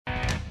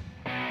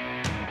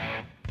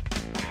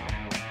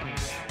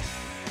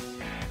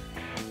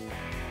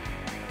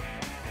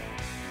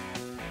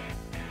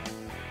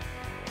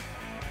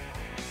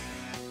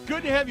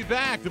Good to have you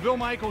back. The Bill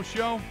Michaels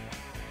Show.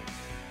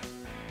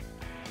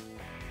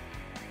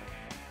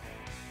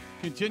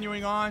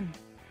 Continuing on,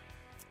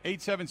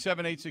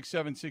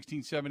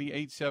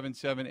 877-867-1670,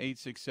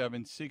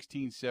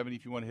 877-867-1670.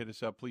 If you want to hit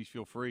us up, please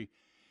feel free.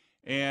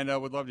 And I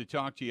would love to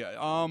talk to you.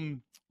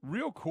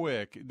 Real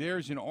quick,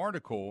 there's an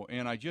article,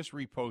 and I just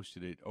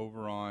reposted it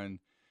over on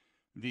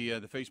the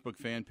Facebook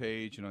fan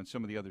page and on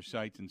some of the other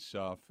sites and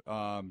stuff.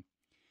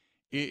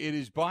 It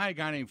is by a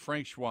guy named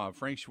Frank Schwab.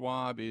 Frank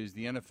Schwab is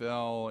the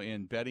NFL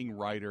and betting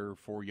writer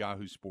for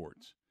Yahoo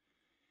Sports.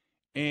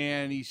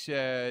 And he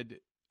said,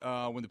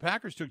 when the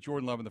Packers took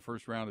Jordan Love in the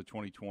first round of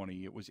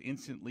 2020, it was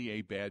instantly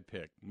a bad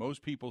pick.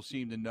 Most people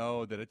seem to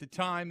know that at the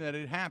time that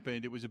it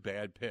happened, it was a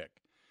bad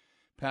pick.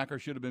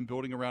 Packers should have been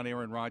building around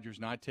Aaron Rodgers,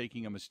 not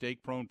taking a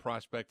mistake-prone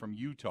prospect from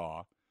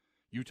Utah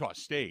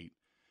State,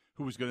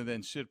 who was going to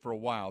then sit for a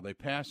while. They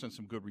passed on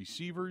some good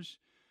receivers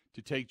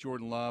to take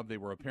Jordan Love. They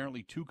were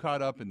apparently too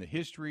caught up in the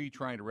history,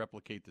 trying to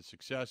replicate the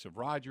success of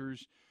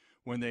Rodgers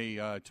when they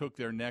took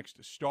their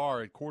next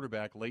star at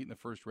quarterback late in the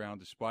first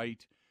round,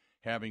 despite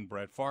having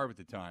Brett Favre at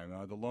the time.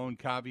 The lone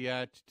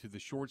caveat to the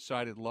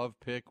short-sighted Love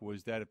pick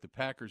was that if the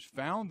Packers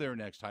found their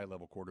next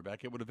high-level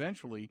quarterback, it would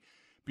eventually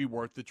be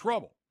worth the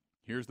trouble.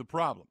 Here's the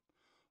problem.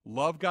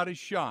 Love got his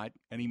shot,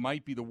 and he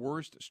might be the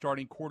worst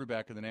starting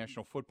quarterback in the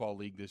National Football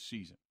League this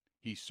season.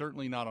 He's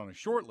certainly not on a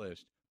short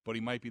list, but he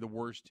might be the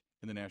worst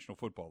in the National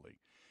Football League.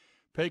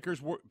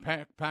 Packers were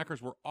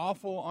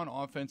awful on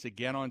offense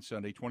again on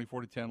Sunday,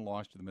 24-10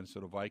 loss to the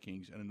Minnesota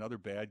Vikings, and another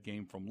bad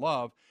game from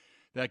Love.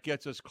 That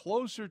gets us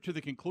closer to the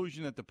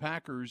conclusion that the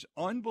Packers'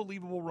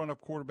 unbelievable run of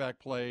quarterback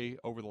play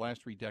over the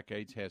last 3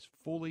 decades has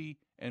fully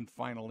and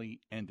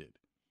finally ended.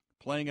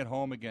 Playing at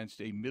home against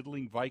a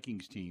middling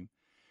Vikings team,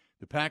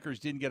 the Packers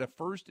didn't get a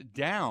first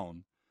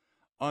down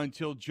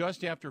until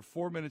just after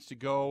 4 minutes to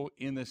go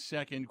in the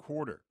second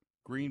quarter.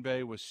 Green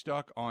Bay was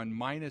stuck on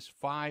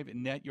 -5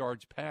 net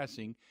yards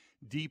passing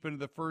deep into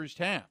the first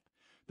half.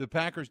 The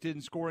Packers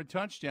didn't score a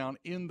touchdown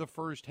in the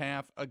first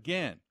half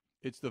again.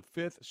 It's the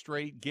 5th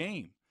straight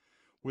game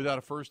without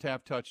a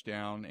first-half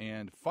touchdown,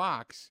 and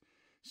Fox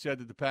said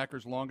that the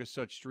Packers' longest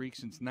such streak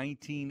since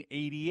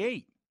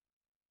 1988,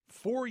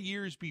 4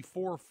 years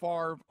before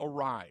Favre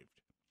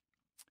arrived.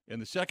 In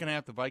the second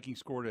half, the Vikings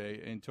scored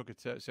and took a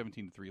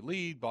 17-3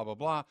 lead, blah, blah,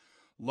 blah.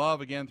 Love,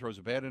 again, throws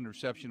a bad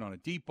interception on a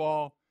deep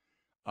ball.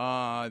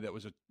 That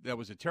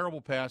was a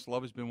terrible pass.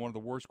 Love has been one of the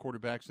worst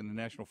quarterbacks in the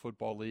National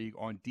Football League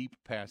on deep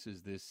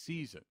passes this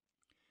season.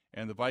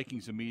 And the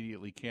Vikings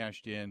immediately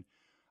cashed in,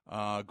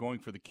 going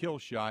for the kill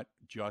shot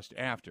just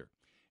after.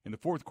 In the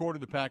fourth quarter,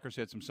 the Packers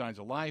had some signs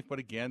of life, but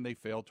again, they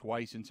failed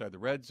twice inside the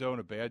red zone.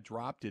 A bad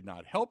drop did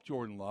not help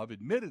Jordan Love,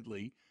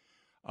 admittedly,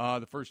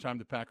 the first time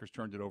the Packers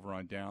turned it over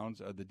on downs.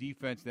 The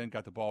defense then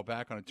got the ball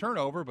back on a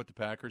turnover, but the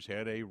Packers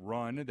had a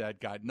run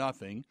that got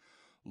nothing.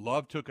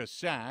 Love took a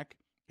sack,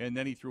 and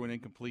then he threw an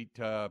incomplete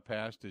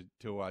pass to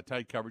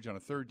tight coverage on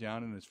a third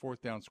down, and his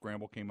fourth down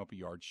scramble came up a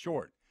yard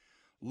short.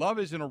 Love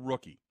isn't a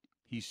rookie.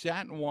 He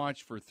sat and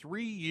watched for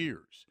 3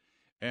 years.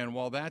 And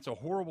while that's a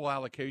horrible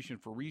allocation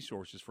for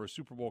resources for a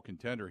Super Bowl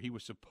contender, he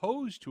was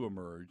supposed to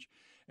emerge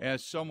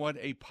as somewhat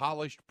a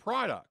polished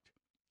product.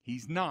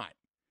 He's not.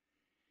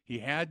 He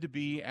had to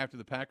be, after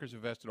the Packers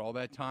invested all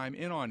that time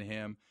in on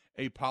him,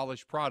 a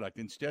polished product.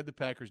 Instead, the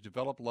Packers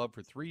developed Love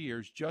for 3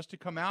 years just to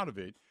come out of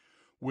it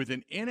with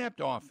an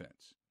inept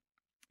offense.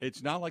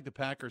 It's not like the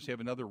Packers have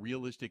another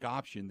realistic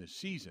option this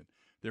season.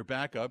 Their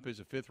backup is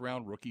a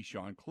fifth-round rookie,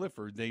 Sean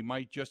Clifford. They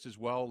might just as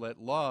well let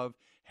Love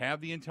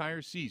have the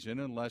entire season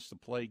unless the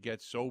play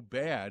gets so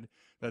bad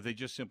that they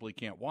just simply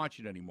can't watch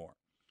it anymore.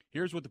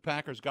 Here's what the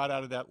Packers got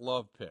out of that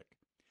Love pick.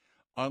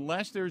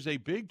 Unless there's a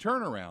big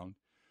turnaround,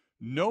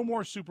 no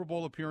more Super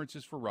Bowl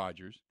appearances for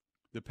Rodgers.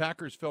 The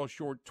Packers fell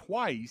short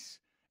twice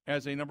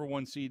as a number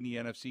 1 seed in the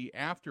NFC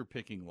after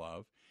picking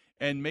Love,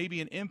 and maybe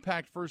an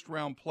impact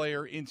first-round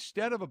player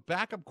instead of a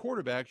backup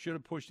quarterback should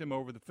have pushed him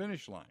over the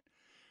finish line.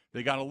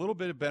 They got a little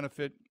bit of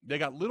benefit. They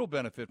got little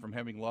benefit from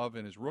having Love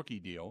in his rookie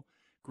deal.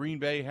 Green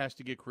Bay has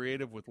to get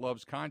creative with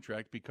Love's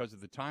contract because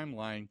of the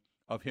timeline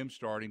of him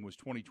starting was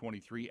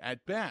 2023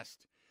 at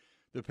best.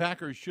 The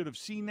Packers should have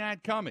seen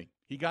that coming.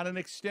 He got an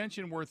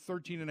extension worth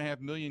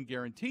 $13.5 million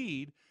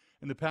guaranteed,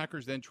 and the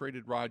Packers then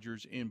traded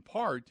Rodgers in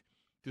part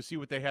to see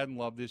what they had in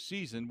Love this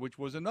season, which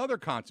was another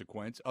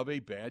consequence of a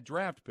bad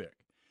draft pick.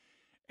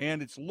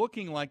 And it's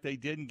looking like they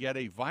didn't get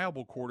a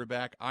viable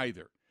quarterback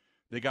either.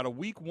 They got a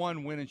Week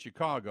 1 win in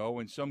Chicago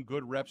and some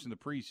good reps in the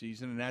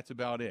preseason, and that's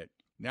about it.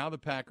 Now the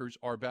Packers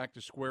are back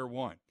to square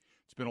one.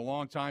 It's been a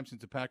long time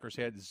since the Packers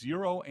had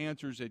 0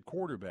 answers at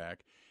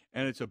quarterback,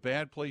 and it's a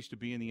bad place to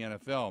be in the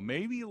NFL.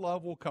 Maybe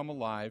Love will come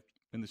alive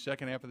in the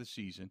second half of the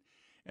season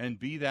and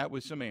be that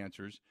with some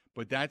answers,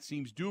 but that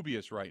seems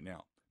dubious right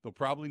now. They'll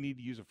probably need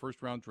to use a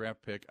first-round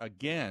draft pick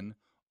again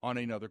on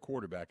another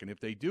quarterback, and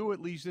if they do,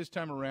 at least this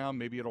time around,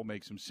 maybe it'll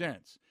make some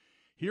sense.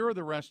 Here are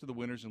the rest of the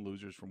winners and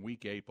losers from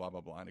Week 8, blah,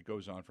 blah, blah. And it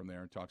goes on from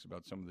there and talks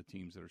about some of the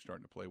teams that are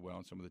starting to play well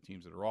and some of the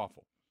teams that are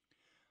awful.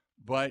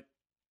 But,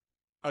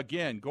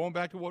 again, going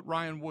back to what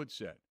Ryan Wood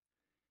said,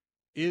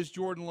 Is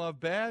Jordan Love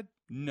bad?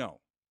 No.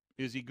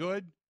 Is he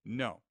good?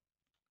 No.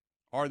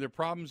 Are there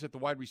problems at the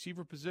wide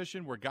receiver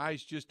position where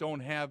guys just don't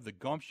have the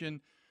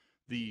gumption,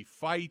 the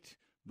fight,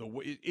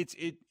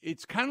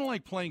 it's kind of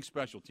like playing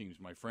special teams,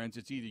 my friends.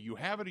 It's either you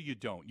have it or you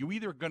don't.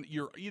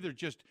 You're either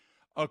just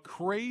a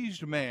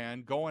crazed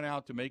man going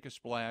out to make a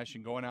splash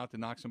and going out to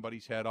knock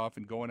somebody's head off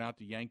and going out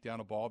to yank down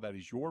a ball that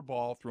is your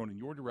ball thrown in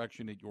your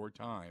direction at your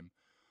time,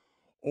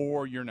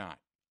 or you're not.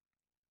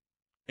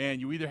 And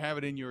you either have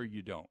it in you or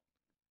you don't.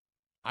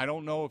 I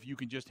don't know if you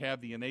can just have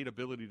the innate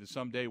ability to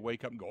someday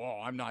wake up and go,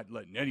 oh, I'm not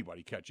letting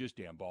anybody catch this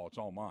damn ball. It's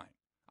all mine.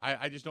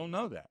 I just don't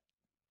know that.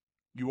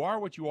 You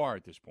are what you are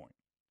at this point.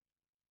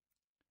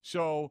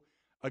 So,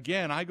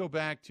 again, I go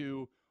back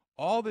to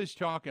all this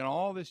talk and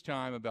all this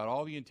time about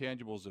all the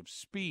intangibles of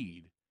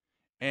speed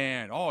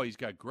and, oh, he's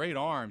got great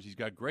arms, he's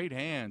got great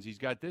hands, he's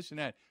got this and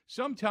that.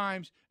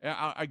 Sometimes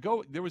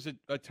there was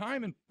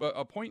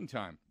a point in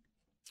time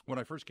when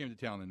I first came to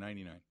town in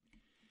 '99.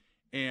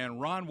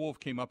 And Ron Wolf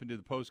came up into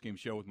the postgame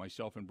show with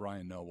myself and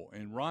Brian Noble.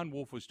 And Ron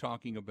Wolf was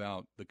talking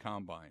about the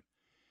combine.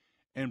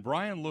 And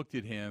Brian looked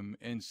at him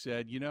and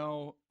said,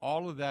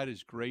 all of that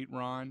is great,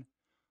 Ron,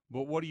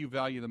 but what do you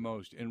value the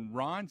most? And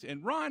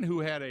Ron,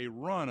 who had a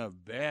run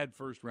of bad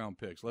first-round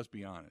picks, let's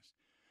be honest.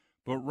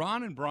 But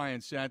Ron and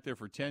Brian sat there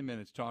for 10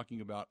 minutes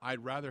talking about,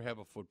 I'd rather have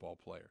a football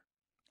player.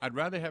 I'd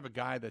rather have a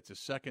guy that's a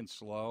second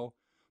slow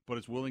but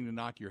is willing to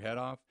knock your head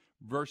off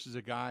versus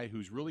a guy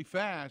who's really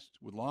fast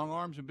with long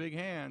arms and big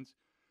hands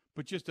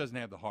but just doesn't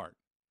have the heart,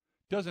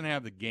 doesn't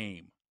have the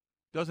game,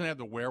 doesn't have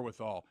the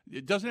wherewithal.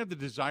 It doesn't have the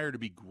desire to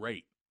be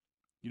great.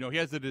 He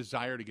has the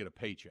desire to get a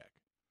paycheck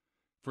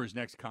for his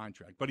next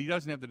contract, but he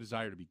doesn't have the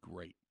desire to be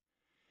great.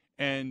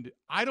 And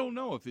I don't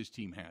know if this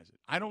team has it.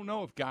 I don't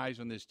know if guys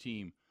on this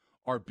team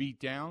are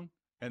beat down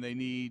and they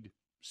need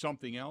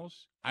something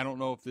else. I don't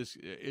know if this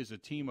is a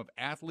team of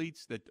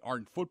athletes that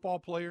aren't football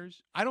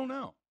players. I don't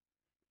know.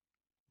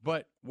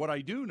 But what I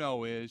do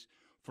know is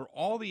for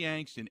all the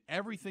angst and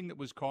everything that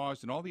was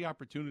caused and all the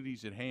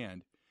opportunities at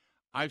hand,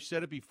 I've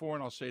said it before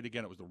and I'll say it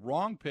again. It was the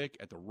wrong pick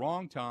at the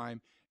wrong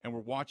time, and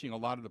we're watching a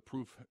lot of the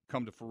proof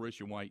come to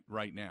fruition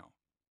right now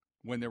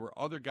when there were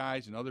other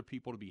guys and other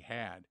people to be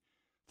had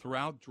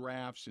throughout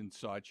drafts and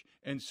such.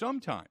 And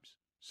sometimes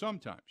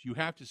you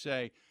have to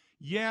say,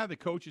 yeah, the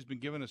coach has been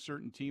given a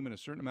certain team and a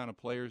certain amount of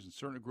players and a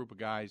certain group of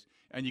guys,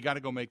 and you got to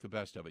go make the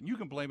best of it. And you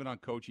can blame it on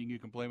coaching. You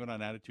can blame it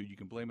on attitude. You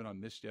can blame it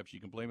on missteps. You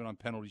can blame it on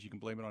penalties. You can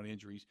blame it on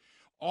injuries,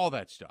 all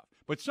that stuff.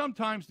 But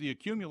sometimes the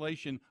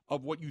accumulation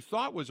of what you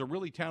thought was a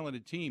really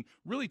talented team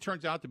really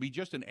turns out to be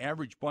just an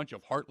average bunch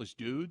of heartless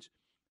dudes.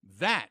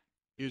 That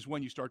is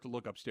when you start to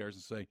look upstairs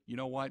and say, you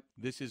know what,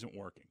 this isn't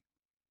working.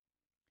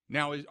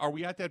 Now, are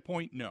we at that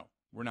point? No,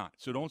 we're not.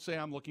 So don't say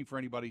I'm looking for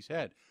anybody's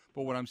head.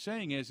 But what I'm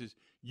saying is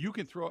you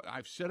can throw,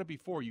 I've said it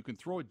before, you can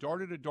throw a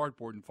dart at a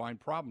dartboard and find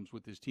problems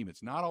with this team.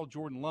 It's not all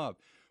Jordan Love,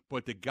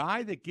 but the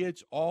guy that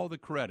gets all the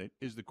credit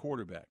is the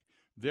quarterback.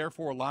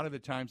 Therefore, a lot of the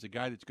times, the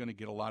guy that's going to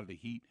get a lot of the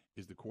heat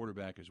is the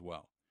quarterback as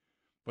well.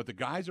 But the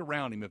guys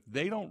around him, if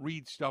they don't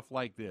read stuff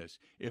like this,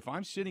 if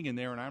I'm sitting in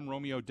there and I'm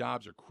Romeo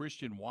Doubs or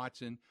Christian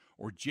Watson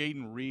or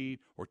Jaden Reed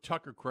or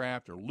Tucker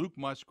Kraft or Luke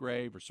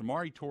Musgrave or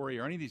Samari Torrey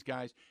or any of these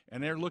guys,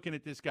 and they're looking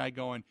at this guy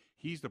going,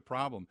 he's the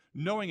problem,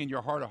 knowing in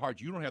your heart of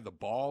hearts you don't have the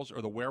balls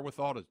or the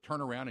wherewithal to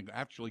turn around and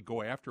actually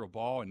go after a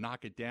ball and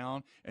knock it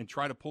down and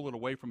try to pull it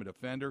away from a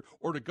defender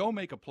or to go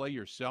make a play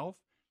yourself,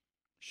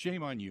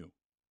 shame on you.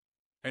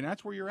 And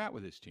that's where you're at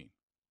with this team.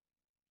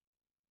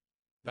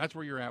 That's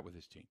where you're at with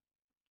this team.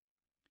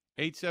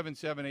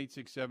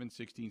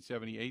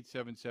 877-867-1670,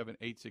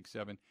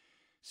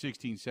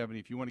 877-867-1670.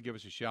 If you want to give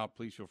us a shout,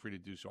 please feel free to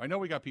do so. I know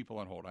we got people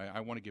on hold. I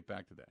want to get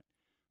back to that.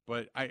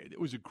 But it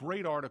was a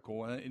great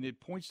article, and it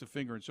points the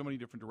finger in so many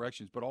different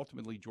directions, but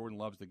ultimately Jordan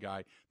Love's the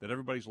guy that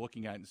everybody's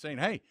looking at and saying,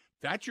 hey,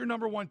 that's your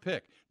number one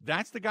pick.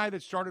 That's the guy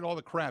that started all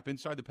the crap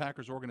inside the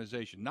Packers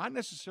organization. Not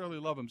necessarily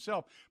Love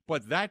himself,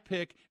 but that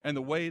pick and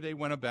the way they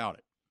went about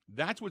it.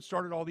 That's what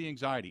started all the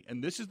anxiety,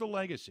 and this is the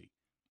legacy,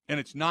 and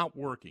it's not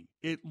working.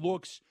 It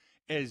looks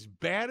as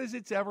bad as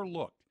it's ever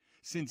looked.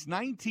 Since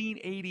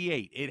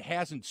 1988, it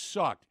hasn't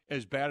sucked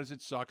as bad as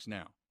it sucks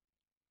now.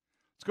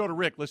 Let's go to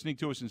Rick, listening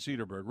to us in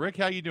Cedarburg. Rick,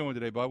 how you doing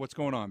today, bud? What's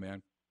going on,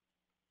 man?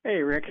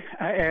 Hey, Rick.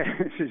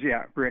 This is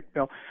Rick.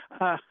 Bill.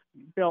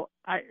 Bill,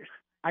 I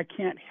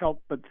can't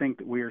help but think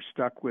that we are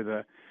stuck with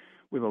a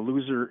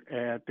loser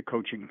at the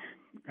coaching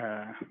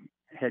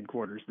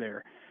headquarters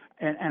there,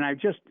 and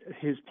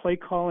his play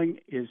calling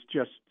is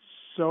just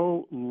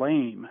so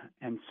lame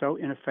and so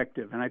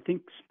ineffective. And I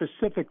think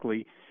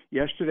specifically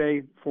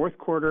yesterday, fourth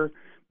quarter,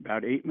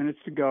 about 8 minutes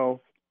to go,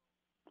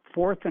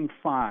 4th and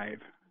 5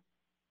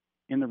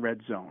 in the red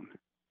zone.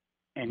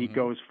 And he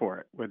goes for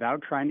it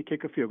without trying to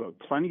kick a field goal.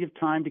 Plenty of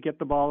time to get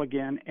the ball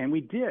again, and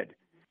we did.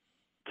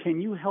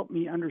 Can you help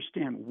me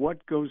understand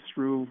what goes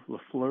through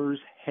LaFleur's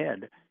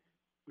head,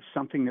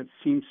 something that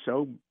seems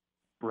so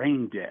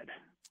brain dead?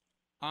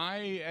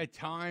 At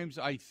times,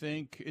 I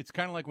think it's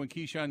kind of like when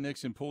Keyshawn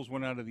Nixon pulls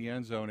one out of the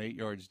end zone 8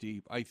 yards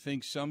deep. I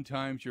think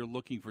sometimes you're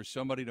looking for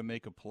somebody to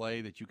make a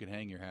play that you can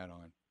hang your hat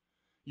on.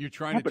 You're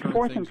trying Yeah, to but turn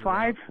fourth things and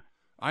 5. around.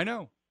 I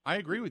know. I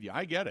agree with you.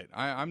 I get it.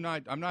 I'm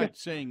not. I'm not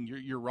saying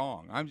you're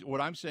wrong. What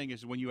I'm saying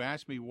is when you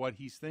ask me what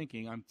he's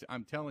thinking,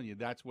 I'm telling you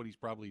that's what he's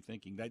probably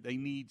thinking. That they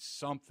need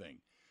something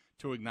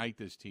to ignite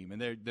this team,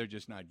 and they're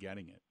just not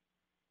getting it.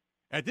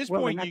 At this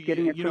Well, point, they're not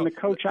getting it you from know, the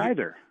coach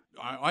either.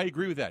 I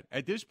agree with that.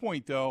 At this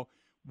point, though,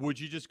 would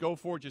you just go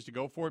for it just to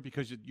go for it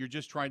because you're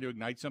just trying to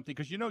ignite something?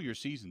 Because you know your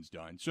season's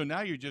done. So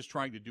now you're just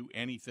trying to do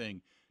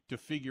anything to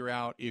figure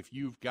out if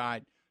you've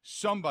got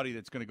somebody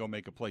that's going to go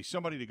make a play,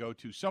 somebody to go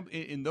to, some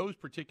in those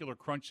particular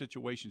crunch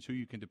situations who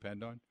you can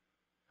depend on.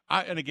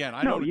 And again,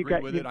 I don't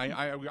agree with it.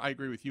 I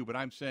agree with you, but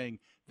I'm saying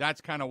that's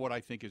kind of what I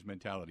think his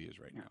mentality is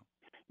right now.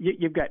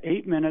 You've got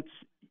 8 minutes.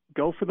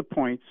 Go for the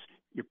points.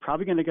 You're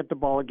probably going to get the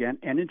ball again,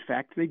 and in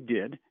fact, they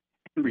did,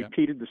 and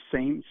repeated the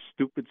same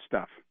stupid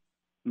stuff.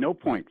 No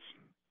points.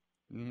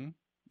 Mm-hmm.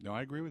 No,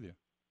 I agree with you.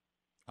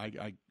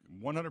 I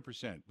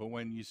 100%. But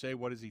when you say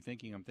what is he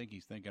thinking,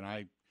 he's thinking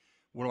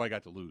what do I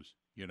got to lose?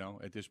 You know,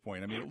 at this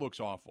point, I mean, it looks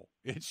awful.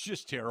 It's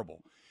just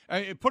terrible.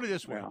 Put it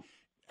this way: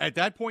 at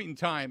that point in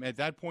time, at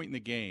that point in the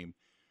game,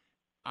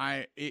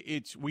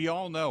 we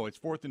all know it's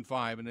 4th and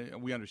 5,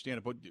 and we understand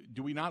it. But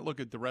do we not look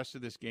at the rest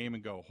of this game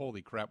and go,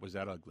 "Holy crap, was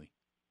that ugly"?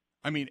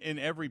 I mean, in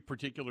every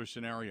particular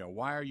scenario,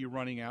 why are you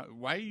running out?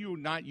 Why are you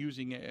not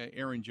using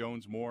Aaron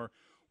Jones more?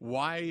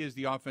 Why is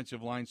the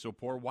offensive line so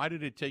poor? Why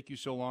did it take you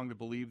so long to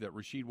believe that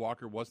Rasheed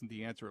Walker wasn't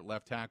the answer at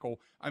left tackle?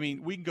 I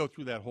mean, we can go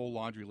through that whole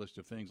laundry list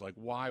of things like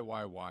why?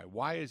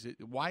 Why is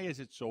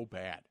it so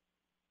bad?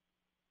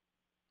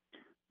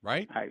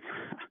 Right?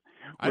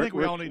 I think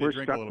we all need to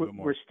drink a little bit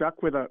more.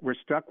 We're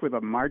stuck with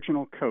a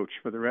marginal coach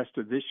for the rest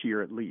of this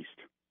year at least.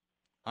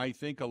 I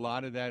think a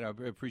lot of that. I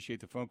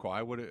appreciate the phone call.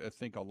 I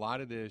think a lot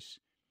of this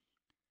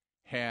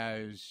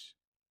has.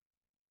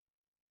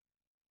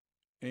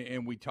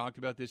 And we talked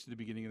about this at the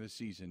beginning of the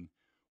season,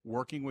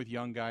 working with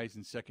young guys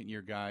and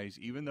second-year guys,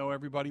 even though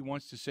everybody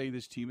wants to say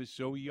this team is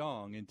so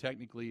young, and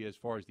technically as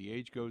far as the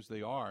age goes,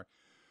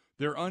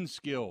 they're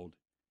unskilled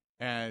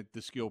at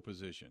the skill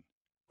position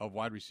of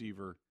wide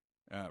receiver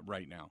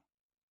right now.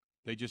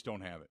 They just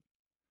don't have it.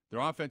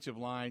 Their offensive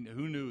line,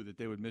 who knew that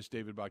they would miss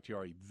David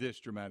Bakhtiari this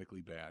dramatically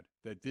bad?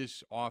 That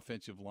this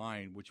offensive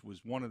line, which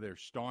was one of their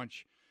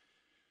staunch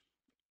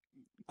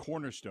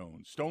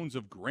cornerstones, stones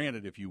of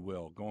granite, if you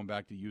will, going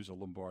back to use a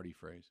Lombardi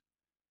phrase.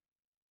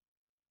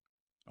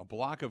 A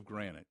block of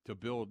granite to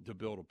build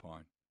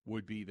upon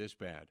would be this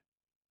bad.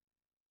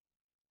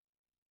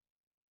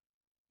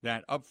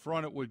 That up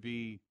front it would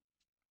be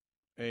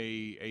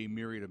a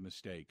myriad of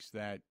mistakes.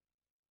 That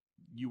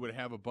you would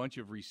have a bunch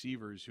of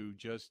receivers who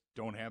just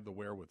don't have the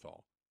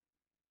wherewithal.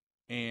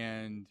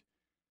 And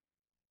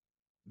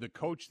the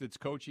coach that's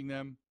coaching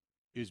them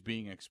is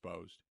being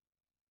exposed.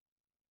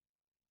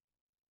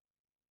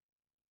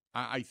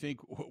 I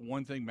think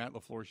one thing Matt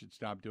LaFleur should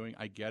stop doing,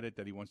 I get it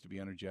that he wants to be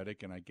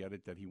energetic, and I get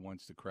it that he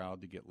wants the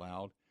crowd to get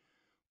loud,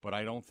 but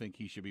I don't think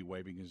he should be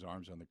waving his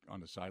arms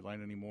on the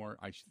sideline anymore.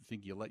 I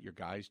think you let your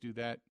guys do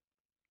that,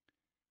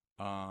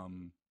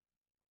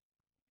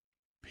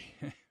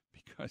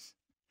 because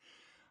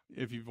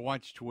if you've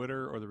watched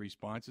Twitter or the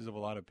responses of a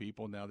lot of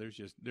people now,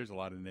 there's a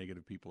lot of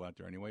negative people out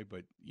there anyway.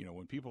 But you know,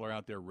 when people are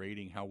out there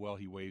rating how well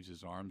he waves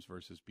his arms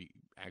versus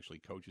actually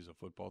coaches a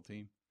football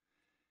team,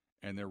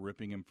 and they're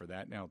ripping him for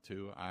that now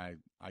too. I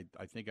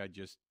think I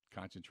just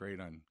concentrate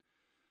on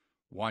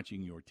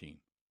watching your team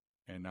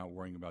and not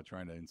worrying about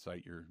trying to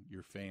incite your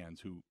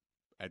fans who,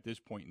 at this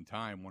point in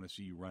time, want to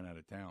see you run out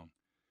of town.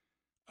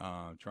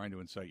 Trying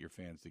to incite your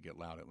fans to get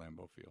loud at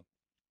Lambeau Field.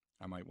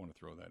 I might want to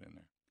throw that in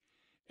there.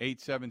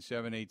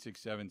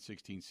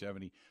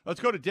 877-867-1670. Let's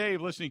go to Dave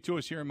listening to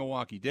us here in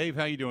Milwaukee. Dave,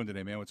 how you doing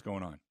today, man? What's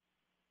going on?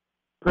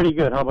 Pretty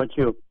good. How about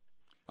you?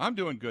 I'm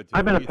doing good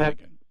today. What are you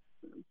thinking?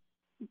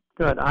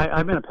 Good.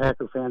 I've been a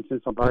Packer fan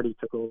since Lombardi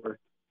took over.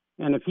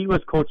 And if he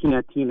was coaching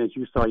that team as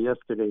you saw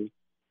yesterday,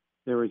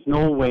 there was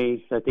no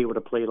way that they would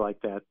have played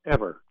like that,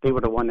 ever. They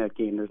would have won that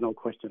game. There's no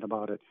question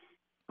about it.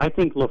 I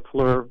think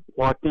LaFleur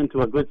walked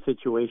into a good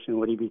situation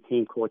when he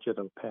became coach of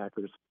the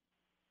Packers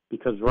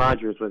because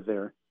Rodgers was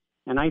there.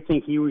 And I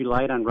think he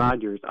relied on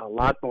Rodgers a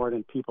lot more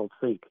than people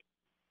think.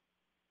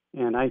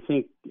 And I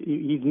think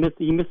he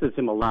misses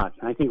him a lot.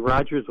 I think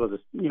Rodgers was a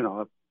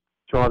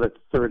straw that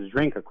stirred his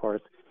drink, of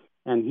course.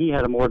 And he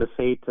had more to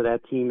say to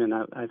that team, and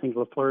I think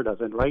LaFleur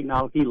doesn't. Right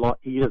now, he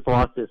has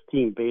lost his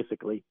team,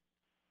 basically.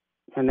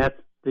 And that's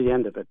the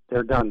end of it.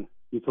 They're done.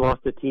 He's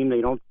lost the team.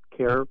 They don't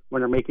care when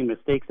they're making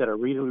mistakes that are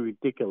really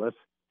ridiculous.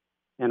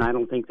 And I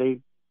don't think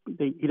he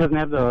doesn't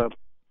have the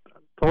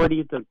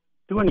authority to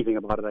do anything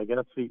about it, I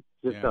guess. He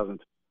just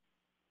doesn't.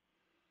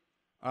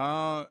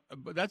 But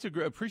that's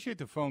appreciate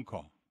the phone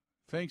call.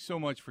 Thanks so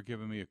much for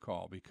giving me a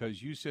call,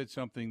 because you said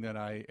something that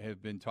I have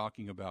been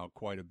talking about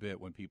quite a bit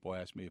when people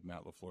ask me if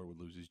Matt LaFleur would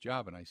lose his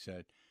job. And I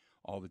said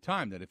all the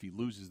time that if he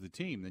loses the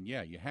team, then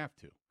yeah, you have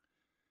to.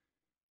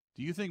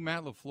 Do you think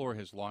Matt LaFleur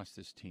has lost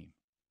his team?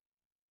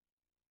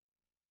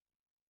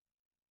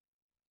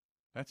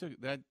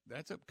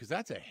 Because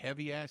that's a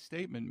heavy ass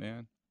statement,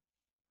 man.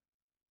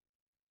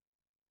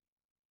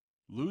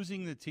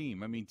 Losing the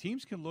team. I mean,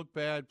 teams can look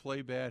bad,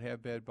 play bad,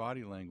 have bad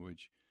body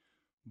language.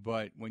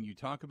 But when you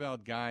talk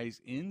about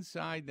guys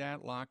inside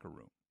that locker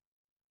room,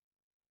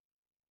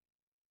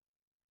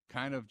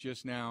 kind of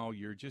just now,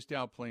 you're just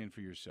out playing for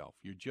yourself.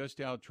 You're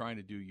just out trying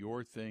to do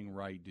your thing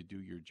right, to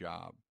do your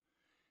job,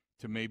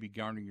 to maybe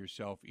garner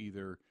yourself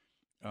either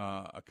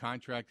a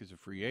contract as a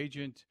free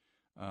agent,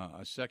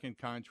 a second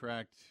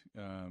contract,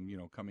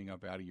 coming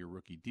up out of your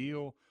rookie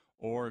deal,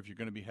 or if you're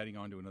going to be heading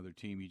on to another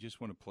team, you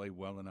just want to play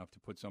well enough to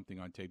put something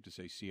on tape to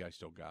say, see, I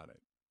still got it.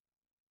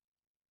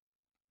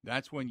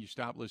 That's when you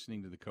stop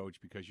listening to the coach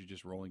because you're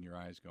just rolling your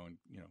eyes going,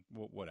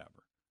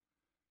 whatever,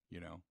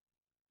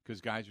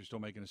 because guys are still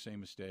making the same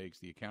mistakes.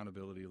 The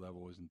accountability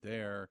level isn't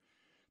there.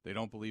 They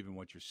don't believe in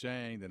what you're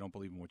saying. They don't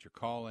believe in what you're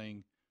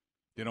calling.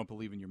 They don't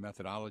believe in your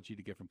methodology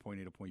to get from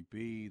point A to point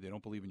B. They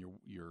don't believe in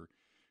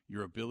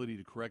your ability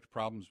to correct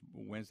problems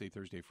Wednesday,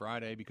 Thursday,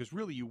 Friday, because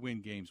really you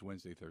win games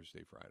Wednesday,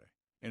 Thursday, Friday.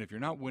 And if you're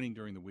not winning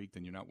during the week,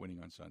 then you're not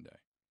winning on Sunday.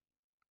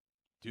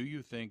 Do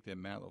you think that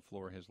Matt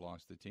LaFleur has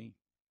lost the team?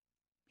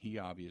 He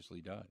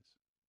obviously does.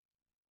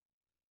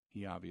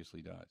 He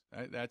obviously does.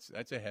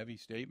 That's a heavy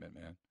statement,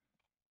 man.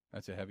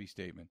 That's a heavy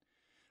statement.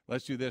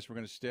 Let's do this. We're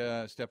going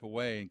to step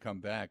away and come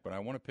back, but I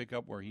want to pick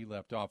up where he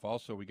left off.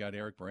 Also, we got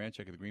Eric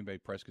Baranczyk of the Green Bay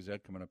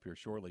Press-Gazette coming up here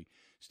shortly.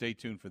 Stay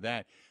tuned for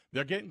that.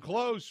 They're getting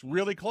close,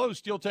 really close.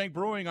 Steel Tank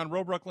Brewing on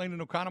Robrook Lane in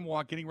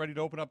Oconomowoc, getting ready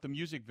to open up the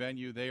music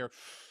venue. They are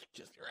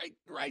just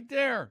right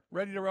there,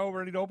 ready to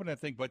open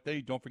that thing. But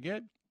they don't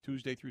forget,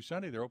 Tuesday through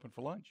Sunday, they're open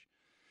for lunch.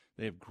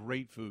 They have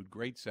great food,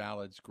 great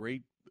salads,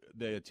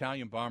 the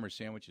Italian bomber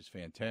sandwich is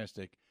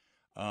fantastic.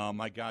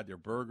 My God, their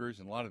burgers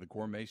and a lot of the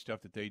gourmet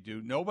stuff that they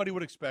do. Nobody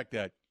would expect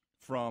that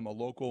from a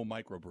local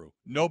microbrew.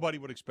 Nobody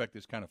would expect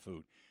this kind of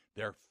food.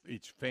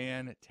 It's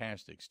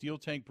fantastic. Steel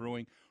Tank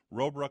Brewing,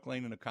 Robrook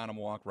Lane in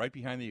Oconomowoc, right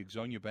behind the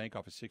Exonia Bank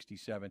off of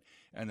 67.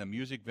 And the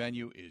music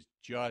venue is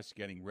just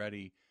getting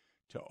ready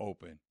to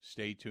open.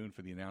 Stay tuned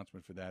for the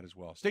announcement for that as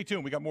well. Stay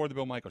tuned. We got more of the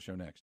Bill Michaels Show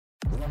next.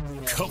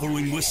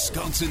 Covering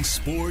Wisconsin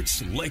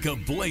sports like a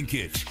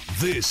blanket.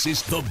 This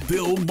is the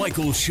Bill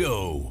Michaels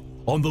Show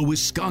on the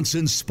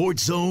Wisconsin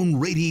Sports Zone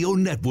Radio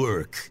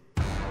Network.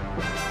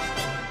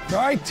 All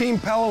right, Team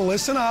Pella,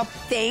 listen up.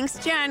 Thanks,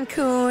 John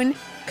Kuhn.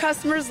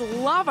 Customers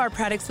love our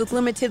products with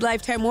limited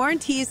lifetime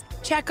warranties.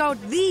 Check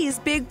out these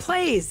big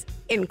plays.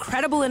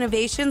 Incredible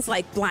innovations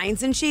like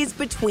blinds and shades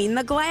between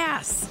the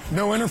glass.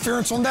 No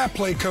interference on that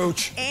play,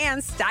 Coach.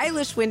 And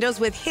stylish windows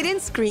with hidden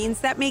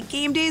screens that make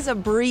game days a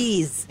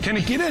breeze. Can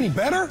it get any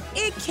better?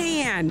 It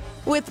can.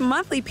 With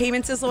monthly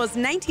payments as low as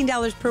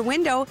 $19 per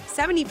window,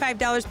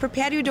 $75 per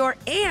patio door,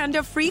 and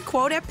a free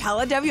quote at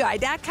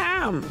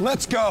PellaWI.com.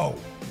 Let's go.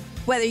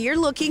 Whether you're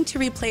looking to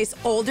replace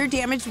older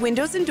damaged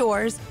windows and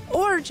doors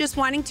or just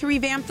wanting to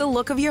revamp the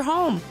look of your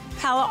home,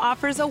 Pella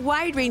offers a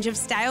wide range of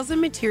styles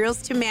and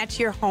materials to match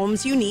your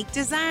home's unique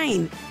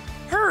design.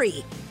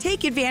 Hurry!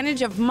 Take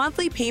advantage of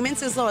monthly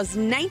payments as low as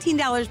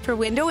 $19 per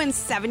window and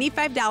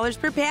 $75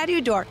 per patio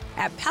door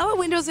at Pella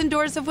Windows and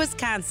Doors of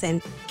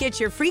Wisconsin. Get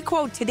your free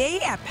quote today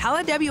at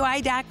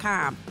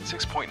PellaWI.com.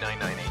 6.99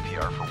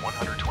 APR for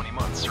 120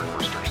 months. Certain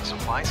restrictions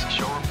apply. See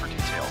showroom for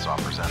details.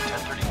 Offers on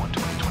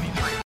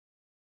 10/31/2023.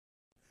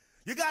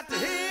 You got to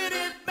hit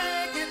it,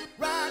 bang it,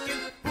 rock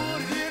it, put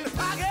it in the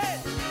pocket.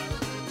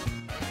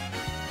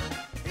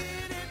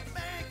 Hit it,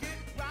 bang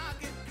it,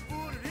 rock it,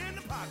 put it in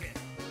the pocket.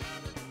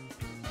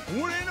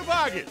 Put it in the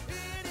pocket.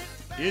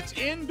 It's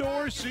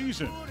indoor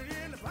season.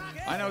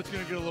 I know it's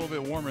going to get a little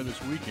bit warmer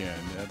this weekend,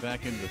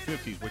 back into the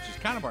 50s, which is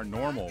kind of our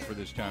normal for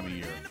this time of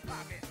year.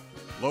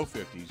 Low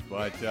 50s,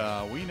 but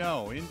we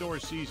know indoor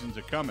seasons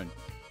are coming.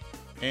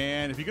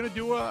 And if you're going to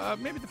do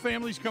maybe the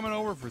family's coming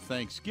over for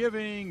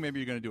Thanksgiving, maybe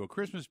you're going to do a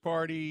Christmas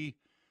party,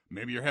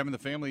 maybe you're having the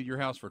family at your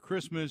house for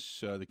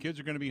Christmas, the kids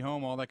are going to be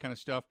home, all that kind of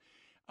stuff.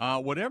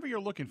 Whatever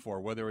you're looking for,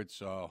 whether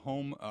it's a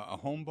home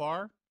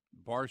bar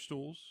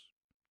stools,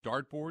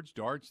 dartboards,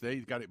 darts,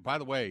 they've got it. By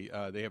the way,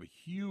 they have a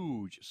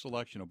huge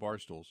selection of bar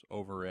stools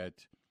over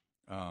at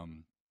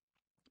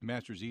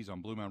Master's Ease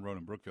on Blue Mountain Road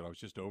in Brookfield. I was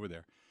just over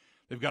there.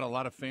 They've got a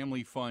lot of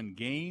family fun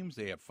games.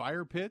 They have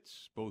fire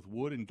pits, both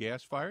wood and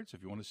gas fired. So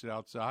if you want to sit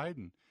outside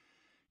and,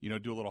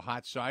 do a little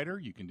hot cider,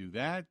 you can do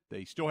that.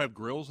 They still have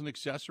grills and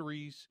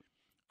accessories,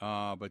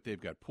 but they've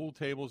got pool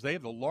tables. They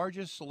have the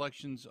largest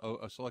selection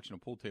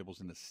of pool tables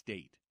in the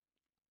state.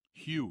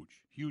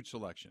 Huge, huge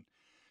selection.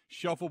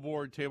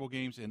 Shuffleboard, table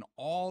games, and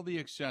all the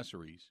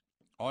accessories.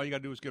 All you got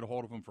to do is get a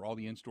hold of them for all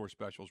the in-store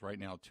specials right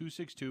now.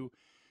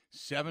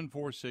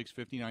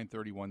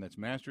 262-746-5931. That's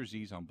Master's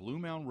Ease on Blue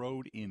Mountain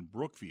Road in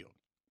Brookfield.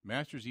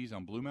 Master's Ease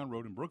on Blue Mountain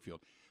Road in Brookfield.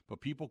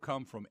 But people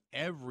come from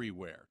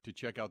everywhere to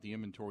check out the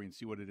inventory and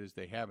see what it is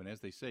they have. And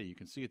as they say, you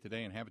can see it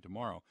today and have it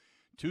tomorrow.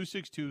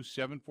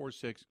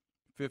 262-746-5931.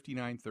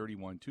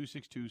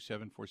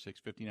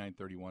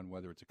 262-746-5931.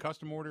 Whether it's a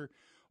custom order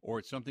or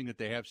it's something that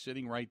they have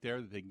sitting right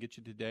there that they can get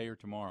you today or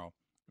tomorrow.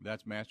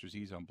 That's Master's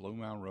Ease on Blue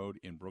Mountain Road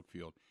in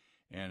Brookfield.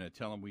 And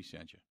tell them we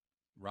sent you.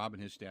 Rob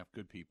and his staff,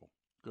 good people.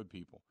 Good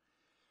people.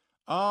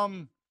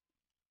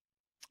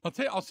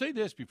 I'll say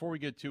this before we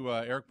get to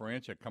Eric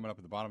Baranczyk coming up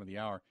at the bottom of the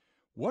hour.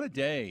 What a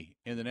day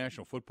in the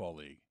National Football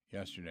League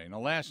yesterday. Now,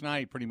 last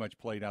night pretty much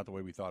played out the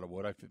way we thought it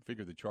would. I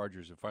figured the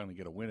Chargers would finally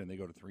get a win, and they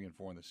go to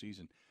 3-4 in the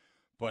season.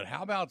 But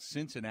how about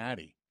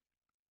Cincinnati?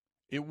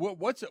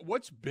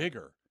 What's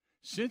bigger?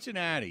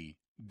 Cincinnati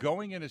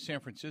going into San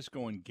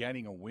Francisco and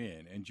getting a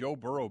win, and Joe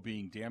Burrow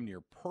being damn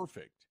near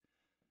perfect,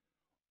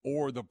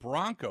 or the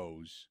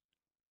Broncos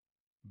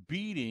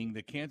beating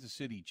the Kansas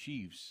City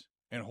Chiefs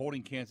and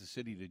holding Kansas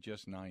City to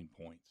just 9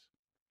 points.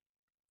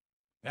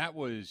 That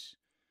was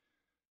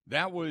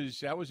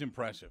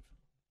impressive.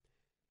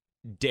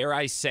 Dare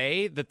I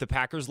say that the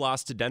Packers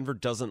loss to Denver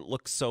doesn't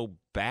look so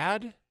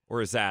bad?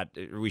 Or is that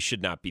we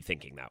should not be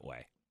thinking that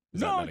way?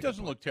 No, it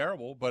doesn't look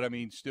terrible, but I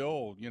mean,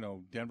 still,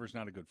 Denver's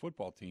not a good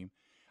football team.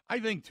 I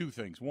think two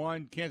things.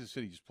 One, Kansas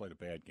City just played a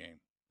bad game.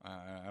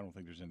 I don't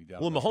think there's any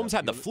doubt. Well, Mahomes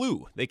had the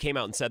flu. They came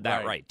out and said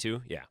that right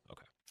too? Yeah,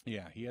 okay.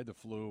 Yeah, he had the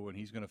flu, and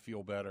he's going to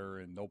feel better,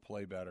 and they'll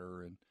play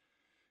better,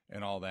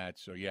 and all that.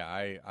 So, yeah,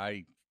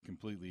 I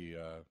completely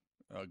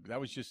that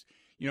was just,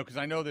 because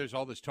I know there's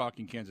all this talk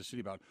in Kansas City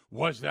about,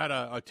 was that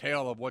a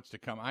tale of what's to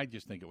come? I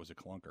just think it was a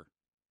clunker,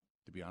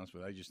 to be honest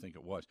with you. I just think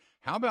it was.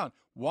 How about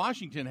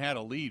Washington had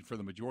a lead for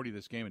the majority of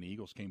this game, and the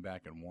Eagles came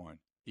back and won.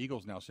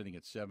 Eagles now sitting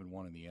at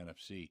 7-1 in the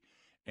NFC,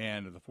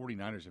 and the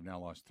 49ers have now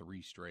lost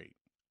 3 straight.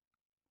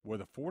 Were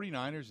the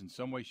 49ers in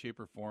some way, shape,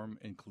 or form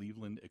in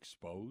Cleveland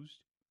exposed?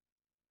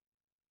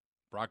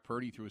 Brock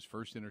Purdy threw his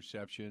first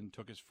interception,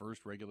 took his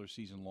first regular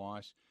season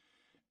loss,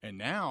 and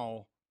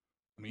now,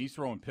 he's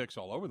throwing picks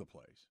all over the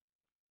place.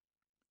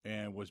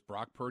 And was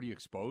Brock Purdy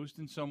exposed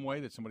in some way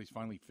that somebody's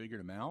finally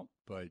figured him out?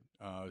 But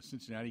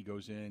Cincinnati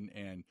goes in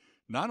and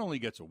not only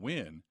gets a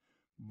win,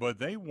 but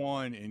they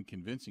won in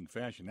convincing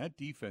fashion. That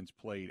defense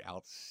played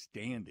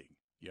outstanding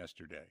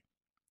yesterday.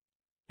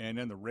 And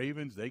then the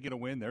Ravens, they get a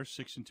win. They're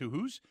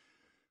 6-2.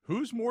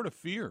 Who's more to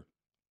fear?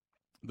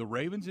 The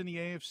Ravens in the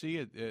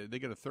AFC, they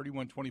get a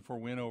 31-24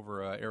 win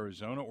over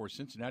Arizona, or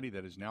Cincinnati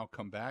that has now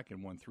come back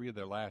and won 3 of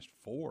their last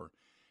 4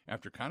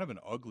 after kind of an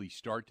ugly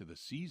start to the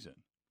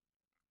season.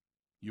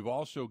 You've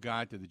also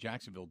got the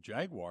Jacksonville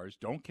Jaguars.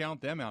 Don't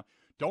count them out.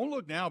 Don't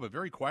look now, but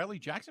very quietly,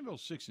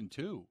 Jacksonville's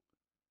 6-2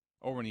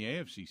 over on the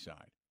AFC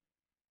side.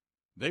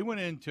 They went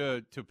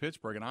into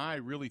Pittsburgh, and I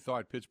really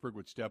thought Pittsburgh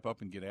would step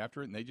up and get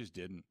after it, and they just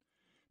didn't.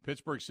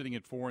 Pittsburgh's sitting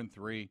at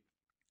 4-3.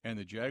 And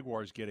the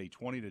Jaguars get a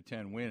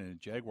 20-10 win, and the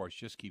Jaguars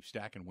just keep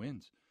stacking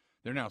wins.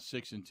 They're now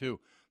 6-2.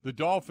 The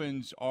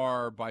Dolphins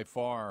are by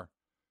far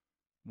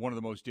one of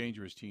the most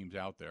dangerous teams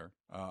out there.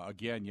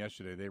 Again,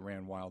 yesterday they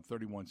ran wild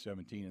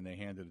 31-17, and they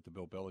handed it to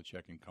Bill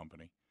Belichick and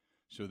company.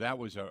 So that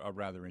was a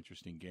rather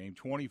interesting game.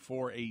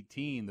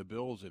 24-18, the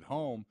Bills at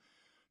home.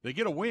 They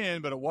get a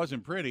win, but it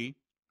wasn't pretty,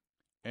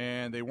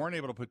 and they weren't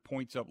able to put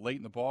points up late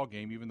in the ball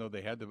game, even though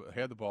they had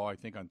the ball, I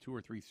think, on 2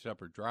 or 3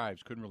 separate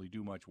drives. Couldn't really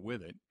do much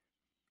with it.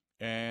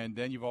 And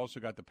then you've also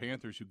got the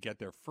Panthers, who get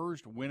their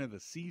first win of the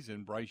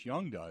season, Bryce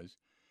Young does,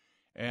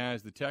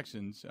 as the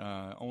Texans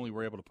only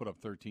were able to put up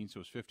 13, so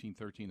it's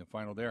 15-13 the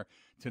final there.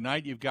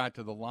 Tonight you've got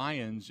the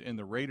Lions and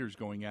the Raiders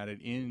going at it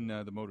in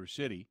the Motor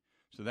City,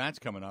 so that's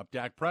coming up.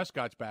 Dak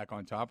Prescott's back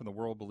on top, and the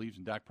world believes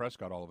in Dak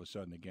Prescott all of a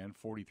sudden again.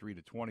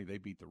 43-20, they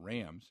beat the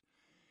Rams.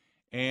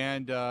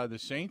 And the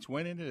Saints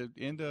went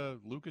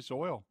into Lucas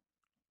Oil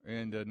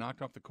and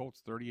knocked off the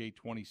Colts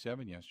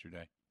 38-27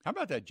 yesterday. How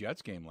about that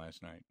Jets game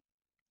last night?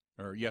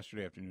 Or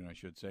yesterday afternoon, I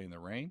should say, in the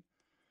rain.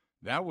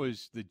 That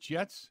was the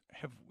Jets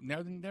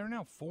they're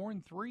now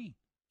 4-3.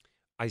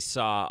 I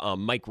saw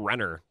Mike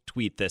Renner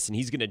tweet this, and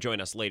he's going to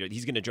join us later.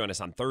 He's going to join us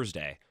on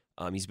Thursday.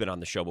 He's been on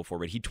the show before,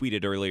 but he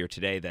tweeted earlier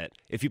today that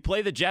if you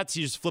play the Jets,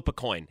 you just flip a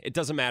coin. It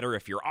doesn't matter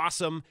if you're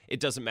awesome. It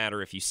doesn't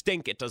matter if you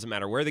stink. It doesn't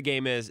matter where the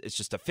game is. It's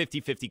just a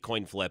 50-50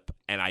 coin flip,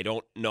 and I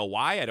don't know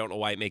why. I don't know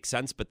why it makes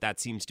sense, but that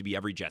seems to be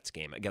every Jets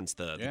game against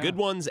the good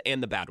ones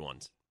and the bad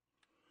ones.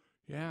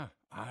 Yeah,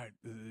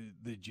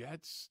 the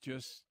Jets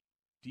just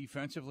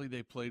defensively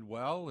they played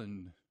well,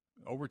 and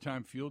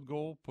overtime field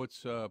goal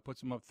puts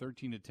them up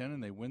 13-10,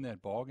 and they win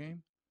that ball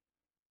game.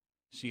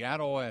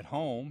 Seattle at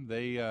home,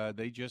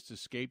 they just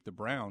escaped the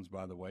Browns,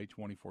 by the way,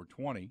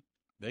 24-20.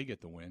 They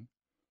get the win,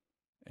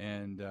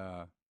 and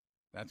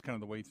that's kind of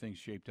the way things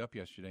shaped up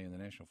yesterday in the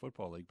National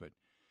Football League. But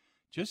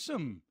just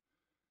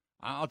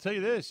I'll tell you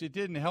this, it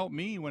didn't help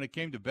me when it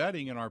came to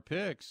betting and our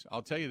picks.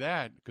 I'll tell you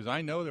that, because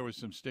I know there was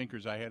some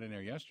stinkers I had in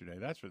there yesterday.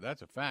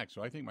 That's a fact.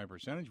 So I think my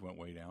percentage went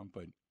way down.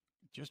 But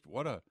just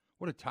what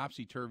a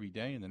topsy-turvy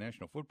day in the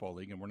National Football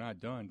League, and we're not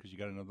done because you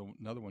got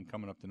another one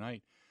coming up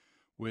tonight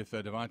with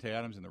Devontae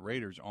Adams and the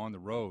Raiders on the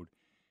road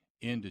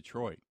in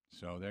Detroit.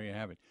 So there you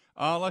have it.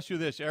 Let's do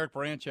this. Eric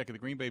Baranczyk of the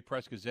Green Bay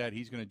Press-Gazette,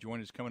 he's going to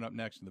join us coming up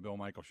next in the Bill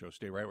Michaels Show.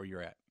 Stay right where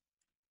you're at.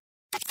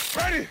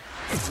 Ready?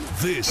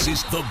 This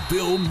is the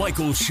Bill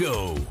Michaels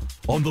Show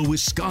on the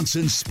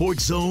Wisconsin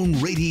Sports Zone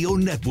Radio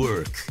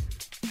Network.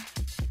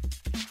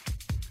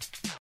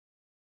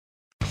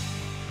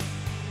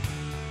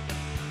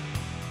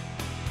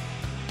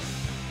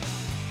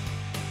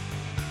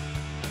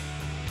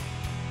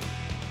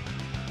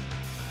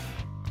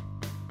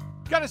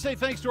 Got to say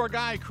thanks to our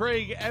guy,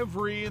 Craig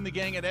Every, and the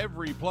gang at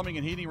Every Plumbing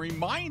and Heating,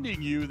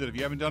 reminding you that if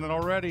you haven't done it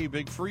already,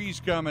 big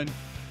freeze coming.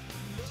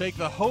 Take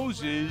the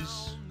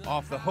hoses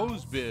off the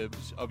hose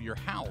bibs of your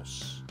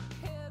house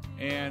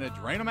and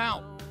drain them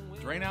out.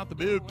 Drain out the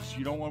bibs.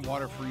 You don't want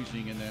water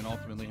freezing and then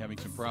ultimately having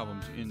some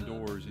problems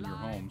indoors in your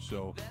home.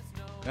 So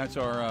that's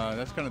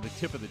that's kind of the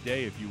tip of the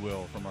day, if you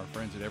will, from our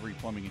friends at Every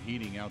Plumbing and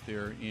Heating out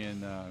there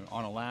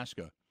on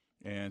Alaska,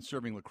 and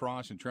serving La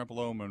Crosse and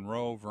Trempealeau,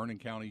 Monroe, Vernon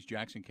counties,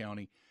 Jackson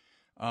County.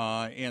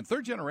 And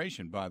third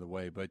generation, by the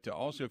way, but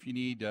also if you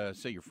need,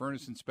 say, your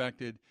furnace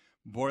inspected,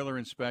 boiler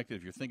inspected,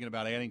 if you're thinking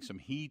about adding some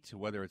heat,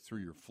 whether it's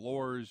through your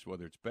floors,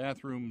 whether it's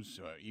bathrooms,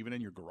 even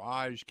in your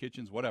garage,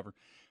 kitchens, whatever,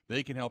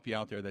 they can help you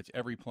out there. That's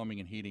Every Plumbing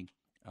and Heating,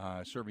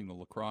 serving the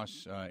La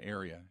Crosse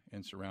area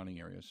and surrounding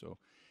areas. So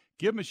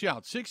give them a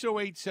shout,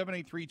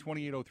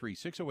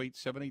 608-783-2803,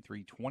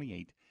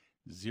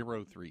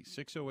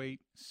 608-783-2803,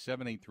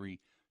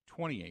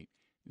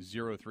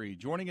 608-783-2803.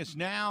 Joining us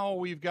now,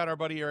 we've got our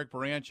buddy Eric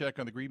Baranczyk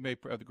on the Green Bay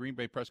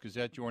Press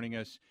Gazette joining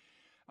us.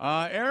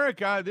 Eric,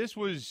 this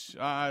was,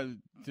 to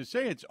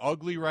say it's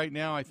ugly right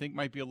now, I think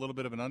might be a little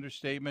bit of an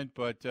understatement,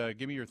 but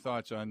give me your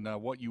thoughts on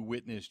what you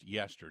witnessed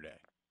yesterday.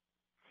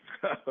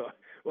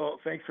 Well,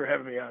 thanks for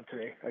having me on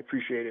today. I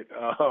appreciate it.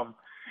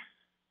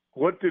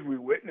 What did we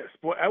witness?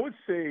 Boy, I would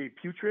say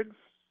putrid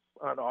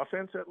on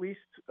offense, at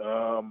least.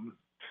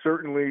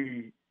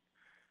 Certainly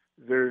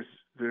there's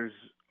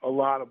a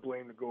lot of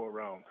blame to go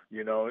around,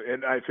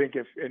 and I think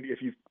if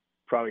you've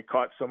probably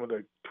caught some of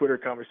the Twitter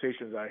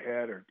conversations I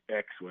had, or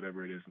X,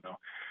 whatever it is now,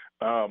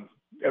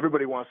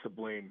 everybody wants to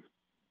blame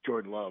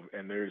Jordan Love,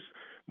 and there's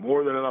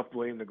more than enough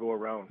blame to go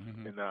around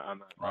on the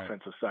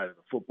offensive side of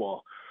the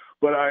football.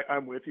 But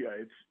I'm with you.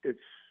 And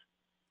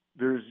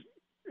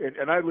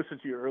I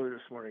listened to you earlier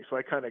this morning, so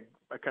I kind of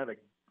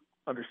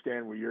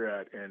understand where you're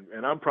at,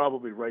 and I'm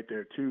probably right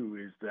there too.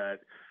 Is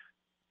that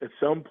at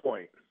some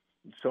point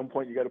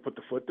you got to put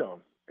the foot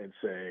down and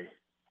say,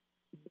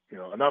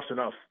 enough's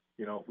enough.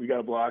 We got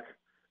to block.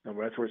 And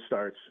that's where it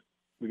starts.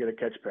 We got to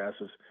catch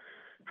passes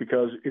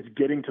because it's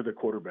getting to the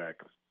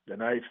quarterback.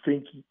 And I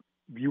think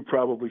you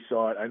probably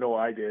saw it. I know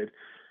I did.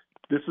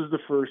 This is the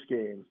first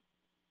game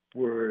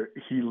where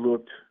he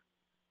looked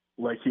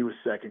like he was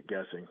second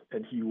guessing,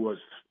 and he was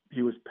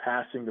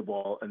passing the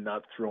ball and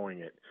not throwing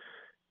it.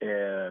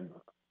 And,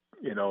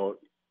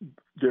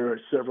 there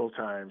are several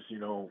times,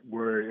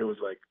 where it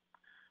was like,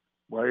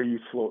 why are you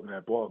floating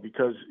that ball?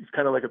 Because it's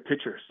kind of like a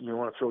pitcher. You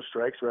want to throw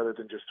strikes rather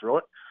than just throw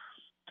it.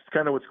 It's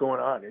kind of what's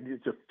going on. And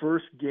it's the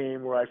first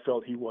game where I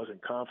felt he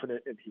wasn't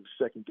confident and he was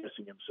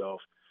second-guessing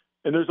himself.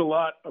 And there's a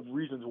lot of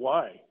reasons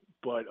why.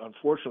 But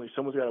unfortunately,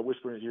 someone's got to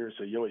whisper in his ear and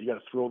say, you got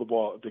to throw the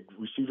ball. If the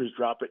receivers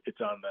drop it, it's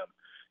on them.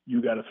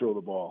 You got to throw the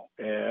ball.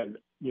 And,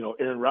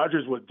 Aaron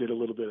Rodgers did a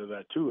little bit of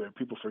that too. And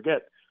people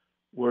forget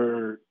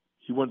where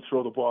he wouldn't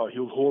throw the ball. He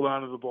would hold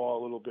on to the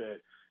ball a little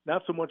bit.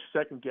 Not so much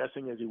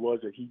second-guessing as he was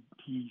that he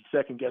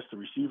second-guessed the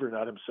receiver,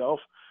 not himself.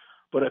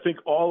 But I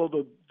think all of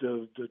the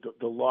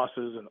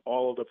losses and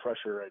all of the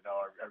pressure right now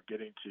are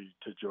getting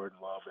to Jordan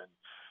Love, and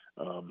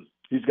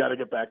he's got to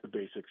get back to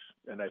basics.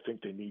 And I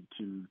think they need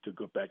to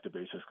go back to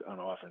basics on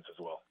offense as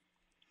well.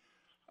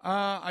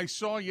 I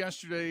saw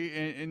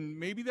yesterday, and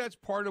maybe that's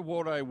part of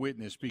what I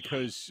witnessed,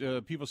 because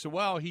people said,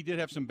 well, he did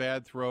have some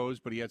bad throws,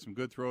 but he had some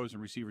good throws,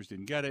 and receivers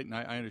didn't get it, and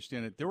I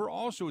understand it. There were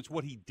also, it's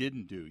what he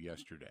didn't do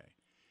yesterday.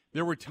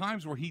 There were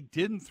times where he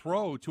didn't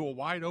throw to a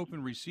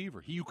wide-open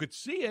receiver. You could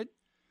see it,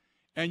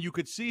 and you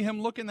could see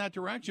him look in that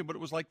direction, but it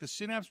was like the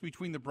synapse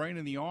between the brain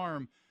and the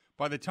arm.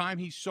 By the time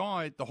he saw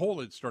it, the hole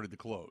had started to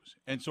close,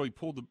 and so he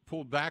pulled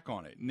back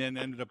on it, and then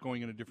ended up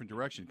going in a different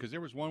direction. Because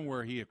there was one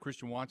where he had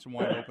Christian Watson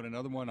wide open,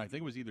 another one, I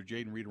think it was either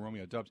Jaden Reed or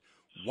Romeo Doubs,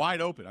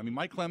 wide open. I mean,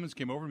 Mike Clemens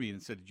came over to me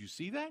and said, "Did you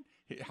see that?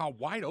 How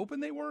wide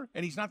open they were?"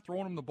 And he's not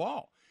throwing him the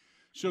ball.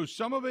 So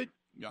some of it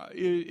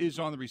is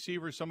on the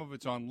receiver, some of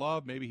it's on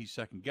Love. Maybe he's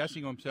second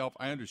guessing himself.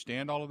 I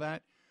understand all of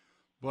that,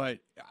 but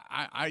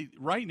I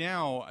right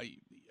now.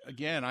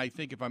 Again, I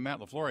think if I'm Matt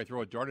LaFleur, I throw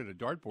a dart at a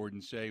dartboard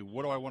and say,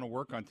 what do I want to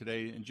work on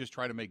today, and just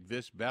try to make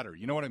this better.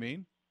 You know what I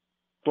mean?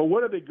 But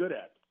what are they good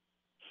at?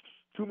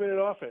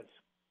 2-minute offense.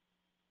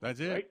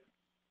 That's it. Right?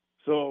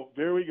 So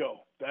there we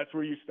go. That's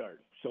where you start.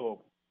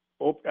 So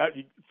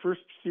first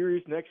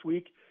series next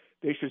week,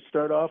 they should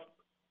start off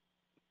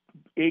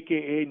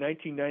AKA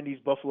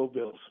 1990s Buffalo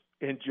Bills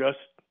and just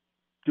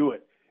do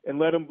it. And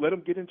let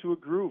them get into a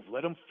groove.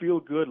 Let them feel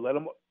good. Let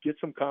them get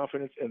some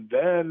confidence, and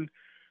then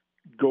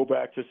go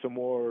back to some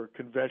more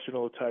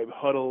conventional type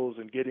huddles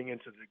and getting in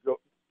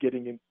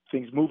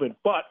things moving.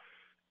 But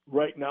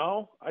right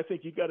now, I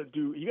think you got to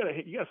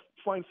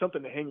find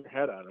something to hang your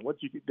hat on. And what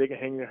they can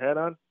hang their hat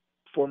on?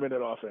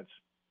 4-minute offense.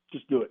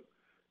 Just do it.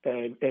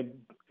 And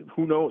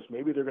who knows?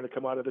 Maybe they're going to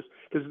come out of this,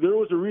 because there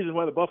was a reason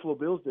why the Buffalo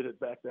Bills did it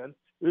back then.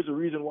 There's a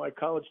reason why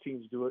college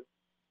teams do it.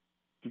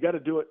 You got to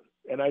do it.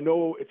 And I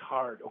know it's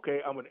hard.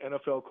 Okay, I'm an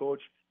NFL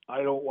coach.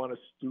 I don't want to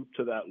stoop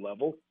to that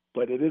level.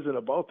 But it isn't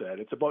about that.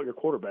 It's about your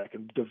quarterback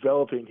and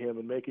developing him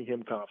and making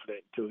him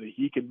confident so that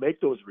he can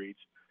make those reads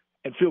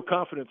and feel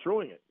confident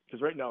throwing it.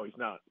 Because right now he's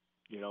not.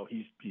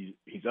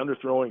 He's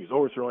underthrowing, he's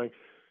overthrowing.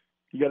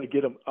 You got to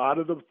get him out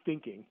of the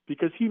thinking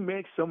because he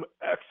makes some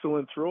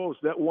excellent throws.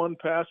 That one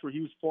pass where he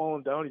was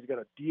falling down, he's got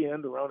a D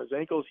end around his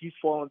ankles. He's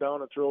falling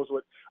down and throws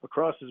it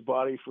across his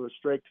body for a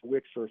strike to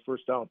Wicks for a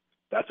first down.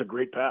 That's a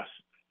great pass.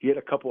 He had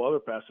a couple other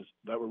passes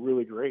that were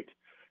really great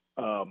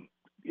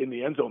in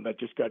the end zone that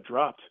just got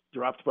dropped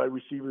by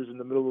receivers in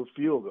the middle of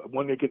the field.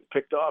 One that gets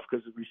picked off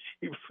because the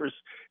receiver's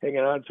hanging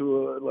on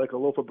to like a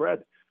loaf of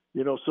bread.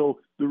 So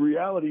the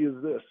reality is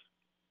this.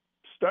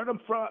 Start him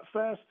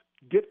fast,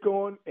 get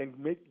going, and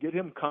get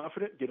him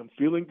confident, get him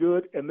feeling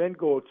good, and then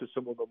go to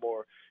some of the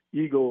more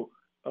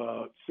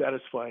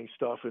ego-satisfying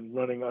stuff and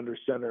running under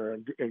center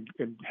and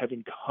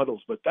having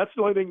huddles. But that's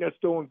the only thing that's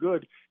doing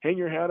good. Hang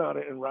your hat on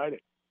it and ride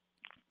it.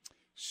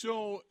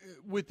 So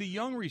with the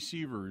young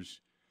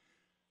receivers,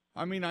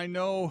 I mean, I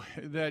know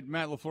that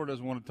Matt LaFleur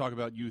doesn't want to talk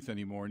about youth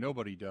anymore.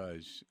 Nobody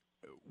does.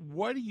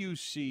 What do you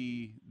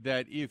see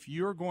that if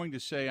you're going to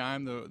say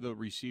I'm the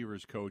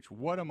receivers coach,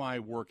 what am I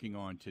working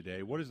on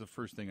today? What is the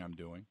first thing I'm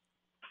doing?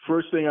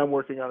 First thing I'm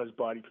working on is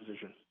body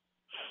position.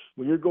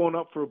 When you're going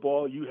up for a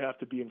ball, you have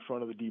to be in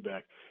front of the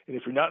D-back. And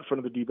if you're not in front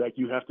of the D-back,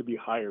 you have to be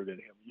higher than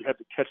him. You have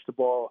to catch the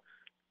ball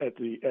at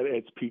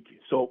its peak.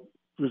 So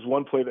there's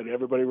one play that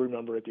everybody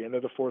remember at the end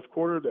of the fourth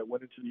quarter that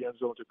went into the end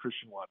zone to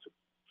Christian Watson.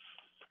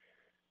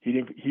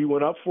 He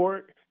went up for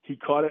it. He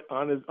caught it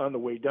on the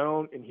way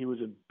down, and he was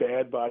in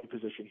bad body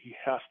position. He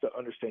has to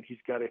understand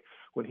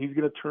when he's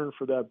going to turn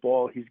for that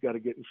ball, he's got to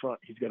get in front.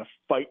 He's got to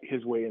fight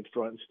his way in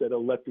front instead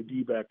of let the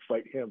D-back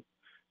fight him.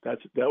 That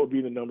would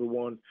be the number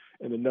one.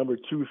 And the number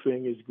two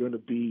thing is going to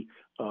be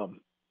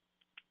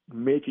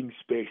making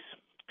space,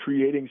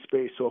 creating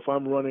space. So if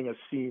I'm running a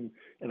seam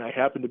and I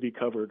happen to be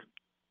covered,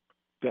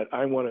 that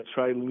I want to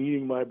try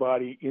leaning my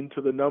body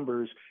into the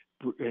numbers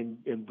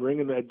and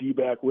bringing that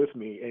D-back with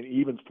me and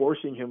even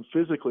forcing him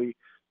physically.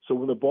 So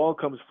when the ball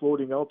comes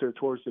floating out there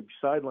towards the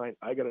sideline,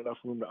 I got enough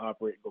room to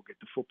operate and go get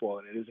the football,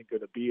 and it isn't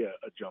going to be a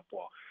jump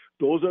ball.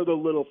 Those are the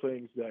little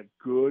things that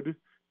good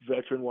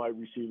veteran wide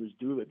receivers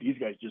do that these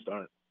guys just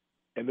aren't.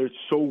 And they're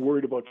so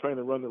worried about trying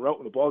to run the route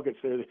when the ball gets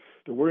there.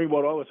 They're worrying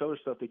about all this other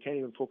stuff. They can't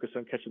even focus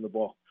on catching the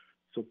ball.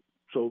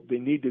 So they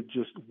need to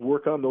just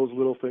work on those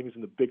little things,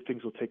 and the big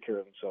things will take care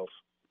of themselves.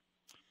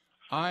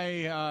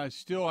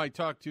 I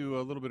talked to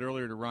a little bit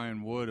earlier to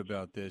Ryan Wood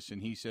about this,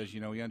 and he says,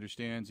 he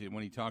understands it.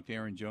 When he talked to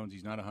Aaron Jones,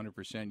 he's not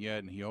 100% yet,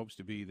 and he hopes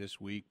to be this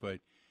week. But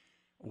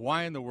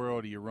why in the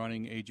world are you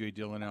running A.J.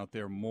 Dillon out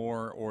there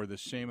more or the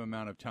same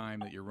amount of time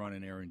that you're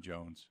running Aaron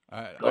Jones?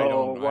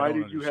 Why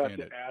did you have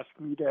to ask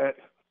me that?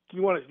 Do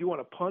you want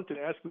to punt and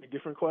ask me a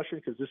different question?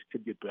 Because this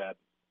could get bad.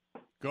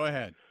 Go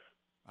ahead.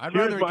 I'd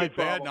rather it get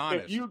bad and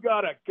honest. If you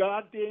got a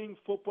goddamn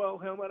football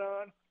helmet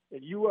on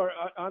and you are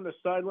on the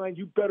sideline,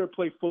 you better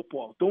play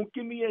football. Don't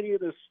give me any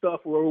of this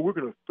stuff where we're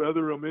going to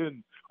feather him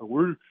in or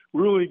we're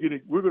going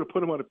to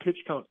put him on a pitch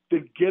count.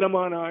 Then get him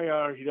on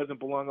IR. He doesn't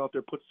belong out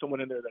there. Put someone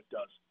in there that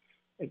does.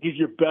 And he's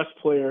your best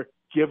player.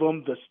 Give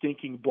him the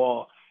stinking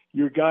ball.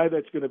 Your guy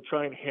that's going to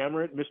try and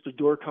hammer it, Mr.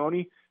 Door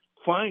County,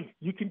 fine,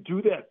 you can do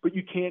that, but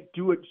you can't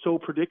do it so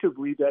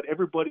predictably that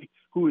everybody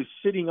who is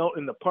sitting out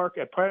in the park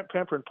at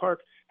Pampering Park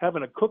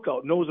having a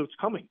cookout knows what's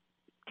coming.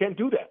 Can't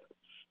do that.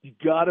 You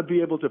got to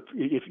be able to,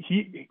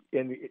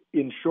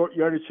 in short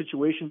yardage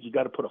situations, you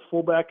got to put a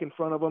fullback in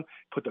front of him,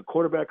 put the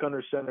quarterback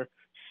under center,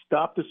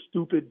 stop the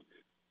stupid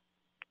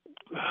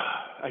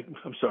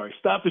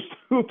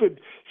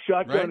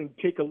shotgun and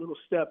take a little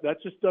step.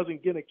 That just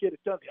doesn't get it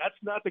done. That's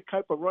not the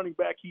type of running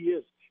back he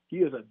is. He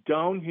is a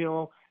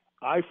downhill,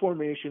 I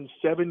formation,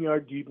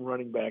 7-yard deep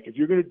running back. If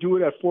you're going to do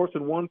it at 4th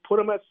and 1, put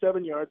him at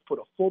 7 yards, put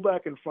a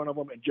fullback in front of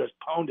him, and just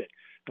pound it.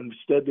 And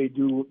instead, they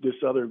do this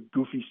other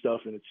goofy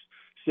stuff, and it's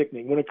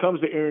sickening. When it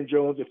comes to Aaron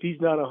Jones, if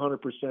he's not 100%,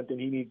 then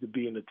he needs to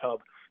be in the tub.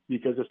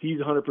 Because if he's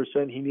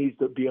 100%, he needs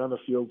to be on the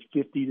field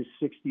 50 to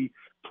 60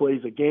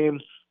 plays a game.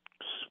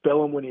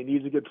 Spell him when he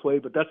needs a good play,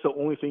 but that's the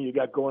only thing you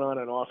got going on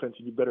offense,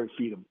 and you better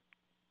feed him.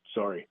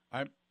 Sorry.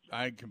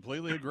 I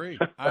completely agree.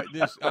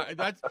 That's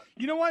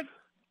you know what?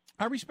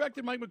 I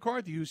respected Mike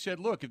McCarthy, who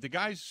said, "Look, if the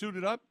guy's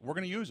suited up, we're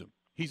going to use him.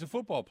 He's a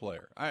football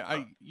player.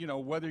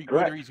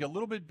 Whether he's a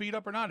little bit beat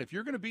up or not. If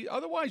you're going to be,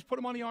 otherwise, put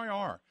him on the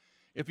IR.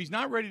 If he's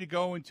not ready to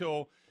go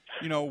until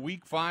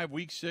week 5,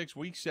 week 6,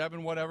 week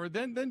 7, whatever,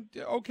 then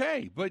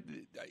okay. But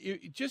he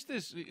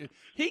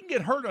can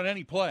get hurt on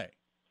any play.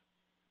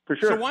 For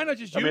sure. So why not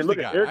just use the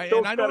guy? I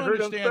don't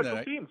understand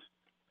that.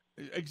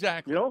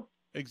 Exactly.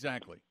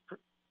 Exactly.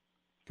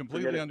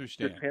 Completely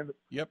understand.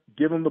 Yep.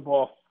 Give him the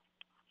ball.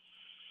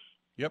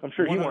 Yep, I'm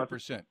sure 100%. He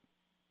wants it.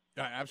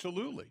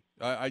 Absolutely.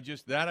 I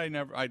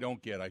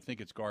don't get. I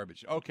think it's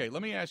garbage. Okay,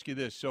 let me ask you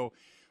this. So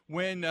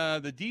when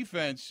the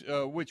defense,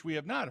 which we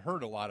have not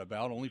heard a lot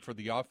about, only for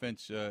the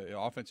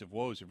offensive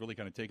woes have really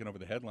kind of taken over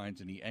the headlines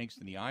and the angst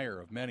and the ire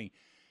of many,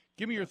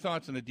 Give me your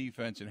thoughts on the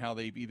defense and how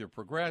they've either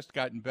progressed,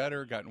 gotten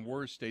better, gotten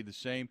worse, stayed the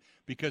same.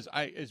 Because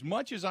as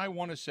much as I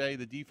want to say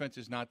the defense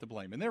is not to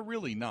blame, and they're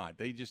really not.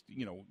 They just,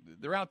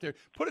 they're out there.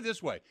 Put it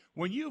this way.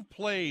 When you've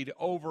played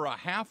over a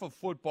half of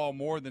football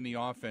more than the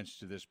offense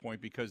to this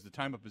point because the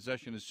time of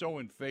possession is so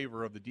in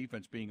favor of the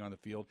defense being on the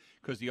field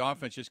because the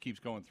offense just keeps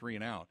going 3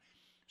 and out.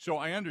 So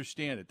I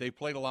understand it. They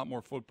played a lot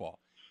more football.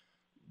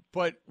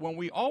 But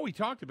all we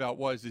talked about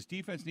was this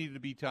defense needed to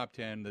be top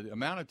 10, the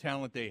amount of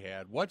talent they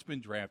had, what's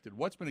been drafted,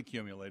 what's been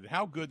accumulated,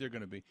 how good they're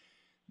going to be.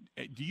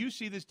 Do you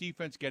see this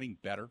defense getting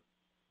better?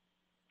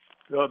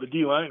 The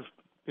D-line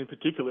in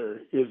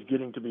particular is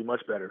getting to be much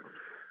better.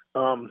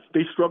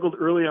 They struggled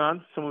early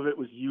on. Some of it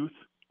was youth.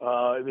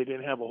 They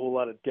didn't have a whole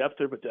lot of depth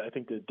there, but I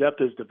think the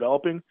depth is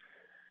developing.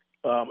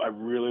 I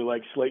really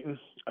like Slayton.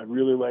 I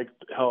really like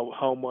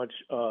how much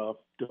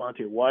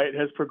Devontae Wyatt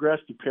has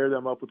progressed. You pair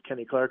them up with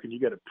Kenny Clark, and you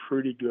get a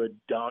pretty good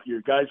down.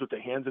 Your guys with the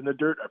hands in the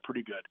dirt are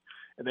pretty good.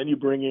 And then you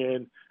bring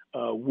in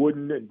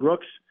Wooden and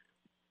Brooks.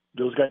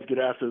 Those guys get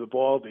after the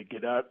ball. They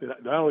get out.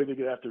 Not only they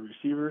get after the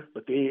receiver,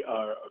 but they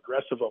are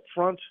aggressive up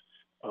front.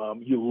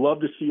 You love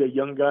to see a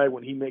young guy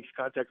when he makes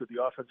contact with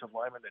the offensive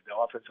lineman, and the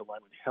offensive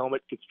lineman's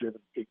helmet gets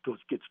driven. It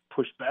gets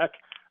pushed back.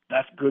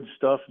 That's good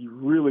stuff. I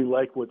really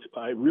like what's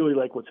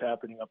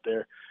happening up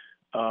there.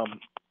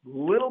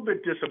 Little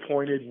bit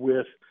disappointed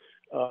with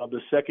the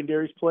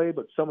secondary's play,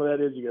 but some of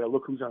that is you got to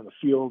look who's on the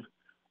field,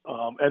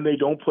 and they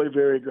don't play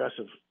very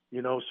aggressive.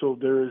 So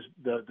there's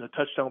the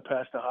touchdown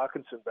pass to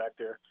Hawkinson back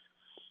there.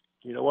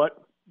 You know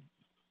what?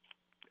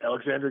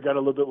 Alexander got a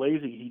little bit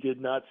lazy. He did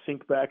not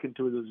sink back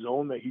into the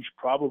zone that he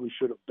probably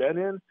should have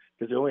been in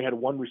because they only had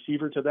one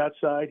receiver to that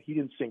side. He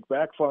didn't sink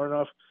back far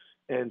enough.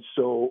 And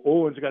so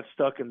Owens got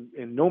stuck in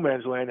no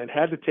man's land and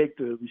had to take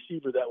the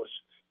receiver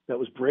that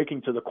was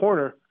breaking to the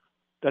corner.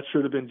 That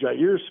should have been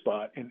Jair's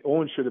spot, and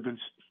Owens should have been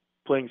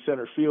playing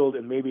center field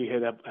and maybe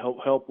had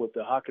help with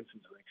the Hawkinson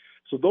thing.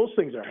 So those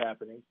things are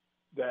happening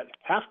that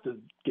have to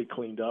get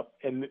cleaned up,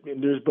 and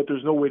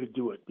there's no way to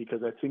do it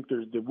because I think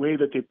the way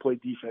that they play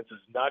defense is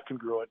not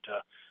congruent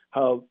to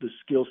how the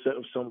skill set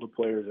of some of the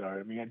players are.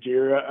 I mean,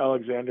 Jair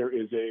Alexander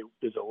is a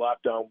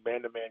lockdown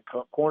man-to-man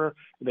corner,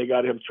 and they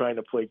got him trying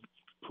to play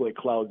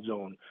cloud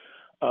zone.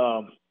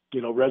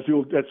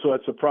 Rasul,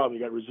 that's the problem. You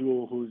got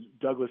Rasul,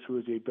 Douglas, who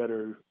is a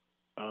better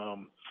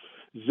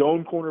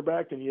zone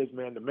cornerback than he is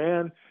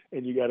man-to-man,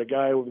 and you got a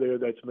guy over there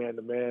that's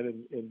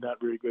man-to-man and not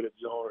very good at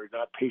zone or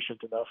not patient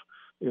enough.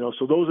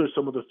 So those are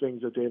some of the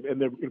things that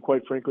and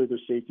quite frankly, their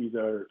safeties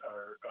are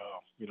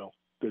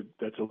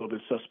that's a little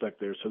bit suspect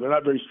there. So they're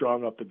not very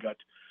strong up the gut.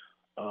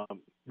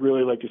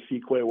 Really like to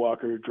see Quay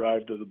Walker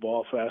drive to the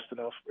ball fast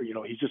enough.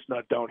 He's just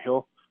not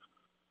downhill.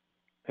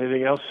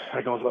 Anything else? I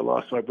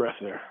lost my breath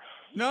there.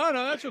 No,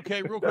 that's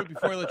okay. Real quick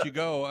before I let you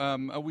go,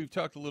 we've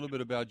talked a little bit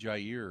about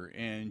Jair,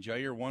 and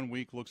Jair 1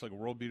 week looks like a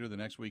world beater. The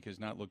next week has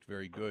not looked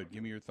very good.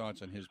 Give me your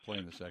thoughts on his play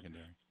in the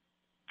secondary.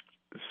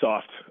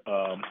 Soft,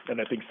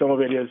 and I think some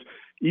of it is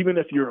even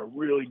if you're a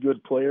really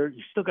good player,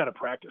 you still got to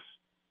practice.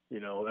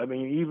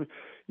 Even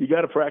you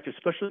got to practice,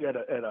 especially at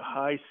a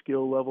high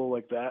skill level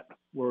like that,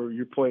 where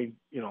you're playing,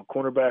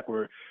 cornerback,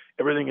 where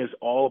everything is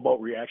all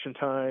about reaction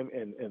time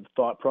and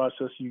thought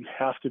process. You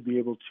have to be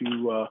able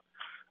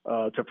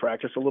to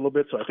practice a little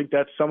bit. So I think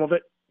that's some of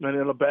it. And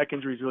then the back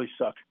injuries really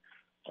suck.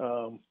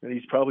 And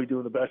he's probably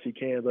doing the best he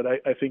can. But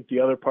I think the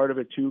other part of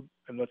it too,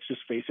 and let's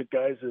just face it,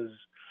 guys, is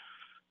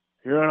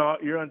you're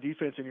on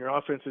defense and your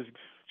offense is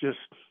just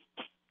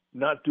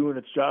not doing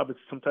its job.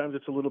 Sometimes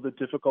it's a little bit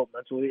difficult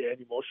mentally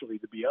and emotionally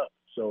to be up.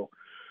 So,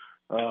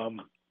 I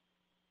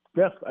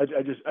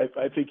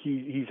think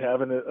he's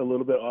having a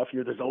little bit off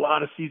year. There's a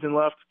lot of season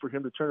left for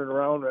him to turn it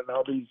around. Right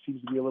now, he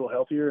seems to be a little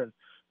healthier, and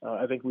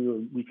I think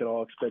we can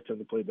all expect him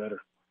to play better.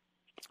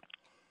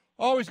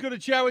 Always good to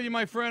chat with you,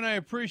 my friend. I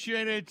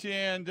appreciate it.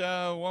 And,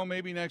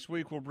 maybe next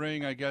week we'll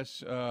bring, I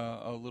guess,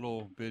 a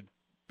little bit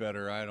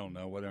better. I don't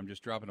know whether I'm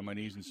just dropping on my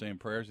knees and saying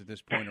prayers at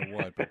this point or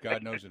what, but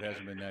God knows it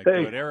hasn't been that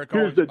good. Eric,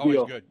 here's the deal.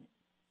 Always good.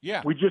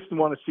 Yeah. We just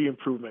want to see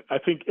improvement. I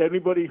think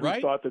anybody who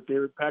thought that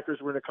the Packers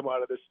were going to come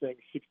out of this thing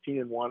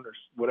 16-1 or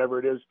whatever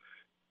it is,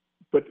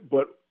 but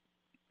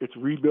it's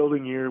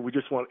rebuilding year.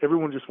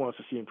 Everyone just wants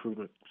to see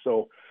improvement.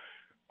 So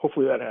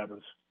hopefully that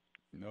happens.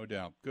 No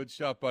doubt. Good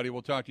stuff, buddy.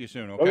 We'll talk to you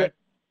soon, okay?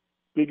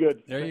 Be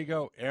good. There you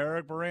go.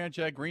 Eric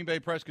Baranczyk, Green Bay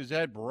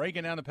Press-Gazette,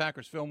 breaking down the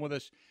Packers film with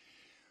us,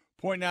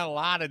 pointing out a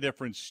lot of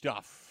different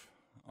stuff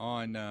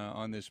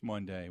on this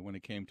Monday when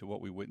it came to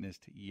what we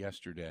witnessed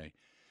yesterday.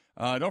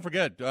 Don't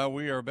forget,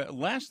 we are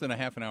less than a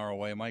half an hour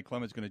away. Mike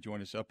Clemens is going to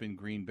join us up in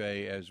Green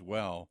Bay as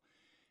well.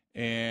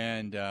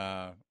 And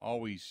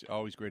always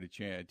great to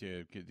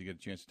get a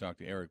chance to talk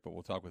to Eric, but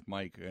we'll talk with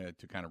Mike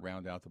to kind of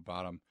round out the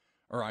bottom,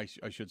 or I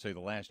should say the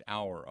last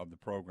hour of the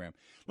program.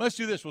 Let's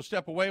do this. We'll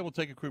step away. We'll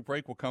take a quick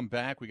break. We'll come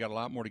back. We got a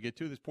lot more to get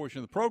to. This portion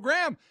of the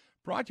program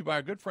brought to you by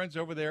our good friends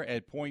over there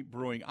at Point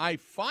Brewing. I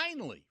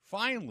finally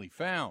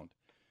found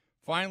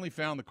Finally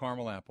found the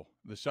caramel apple,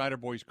 the Cider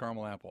Boys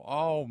caramel apple.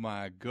 Oh,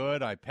 my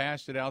good. I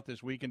passed it out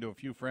this weekend to a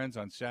few friends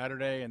on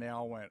Saturday, and they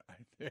all went,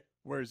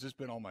 where has this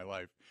been all my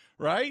life?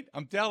 Right?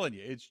 I'm telling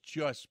you, it's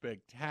just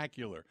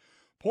spectacular.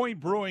 Point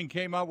Brewing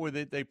came up with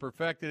it. They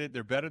perfected it.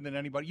 They're better than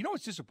anybody. You know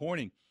what's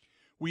disappointing?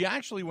 We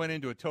actually went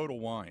into a Total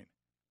Wine,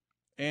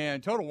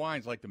 and Total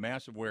Wine's like the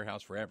massive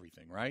warehouse for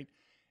everything, right?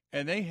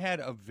 And they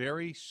had a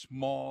very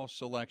small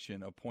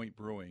selection of Point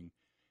Brewing,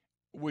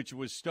 which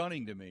was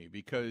stunning to me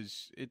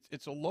because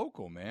it's a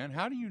local, man.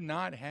 How do you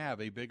not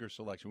have a bigger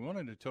selection? We went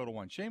into Total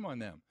Wine. Shame on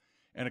them.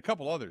 And a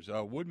couple others.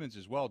 Woodman's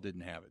as well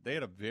didn't have it. They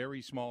had a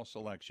very small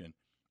selection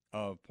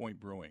of Point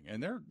Brewing.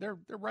 And they're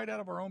right out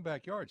of our own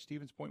backyard,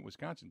 Stevens Point,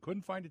 Wisconsin.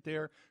 Couldn't find it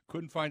there.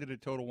 Couldn't find it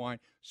at Total Wine.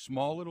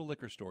 Small little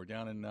liquor store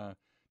down in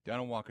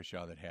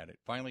Waukesha that had it.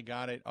 Finally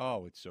got it.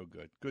 Oh, it's so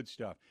good. Good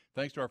stuff.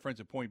 Thanks to our friends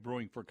at Point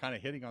Brewing for kind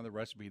of hitting on the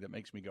recipe that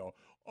makes me go,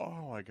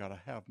 oh, I got to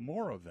have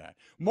more of that.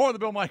 More of the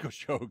Bill Michaels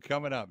Show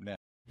coming up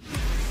next.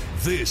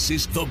 This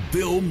is the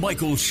Bill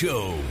Michaels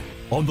Show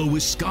on the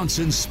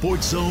Wisconsin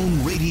Sports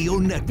Zone Radio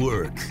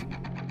Network.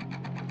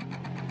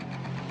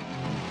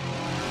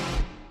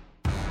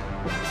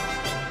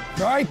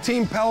 All right,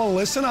 Team Pella,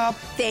 listen up.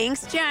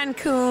 Thanks, John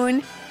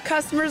Kuhn.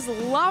 Customers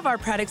love our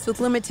products with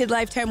limited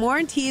lifetime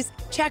warranties.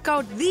 Check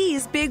out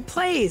these big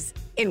plays.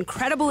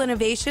 Incredible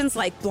innovations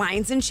like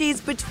blinds and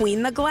shades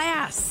between the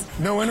glass.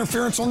 No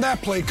interference on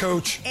that play,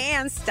 Coach.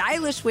 And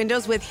stylish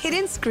windows with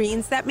hidden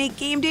screens that make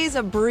game days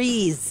a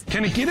breeze.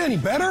 Can it get any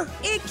better?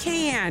 It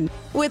can.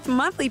 With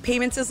monthly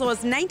payments as low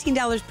as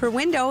 $19 per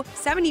window,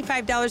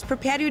 $75 per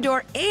patio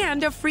door,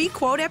 and a free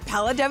quote at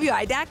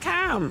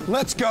PellaWI.com.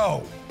 Let's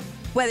go.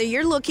 Whether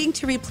you're looking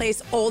to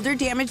replace older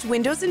damaged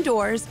windows and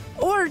doors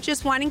or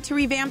just wanting to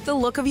revamp the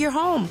look of your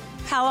home,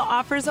 Pella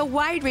offers a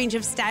wide range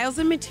of styles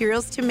and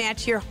materials to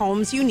match your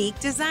home's unique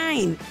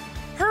design.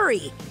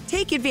 Hurry!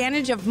 Take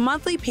advantage of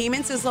monthly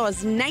payments as low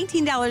as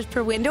 $19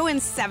 per window and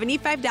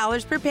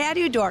 $75 per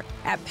patio door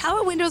at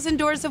Pella Windows and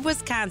Doors of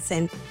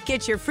Wisconsin.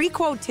 Get your free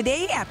quote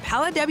today at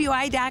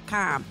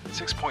PellaWI.com.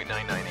 6.99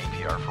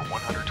 APR for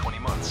 120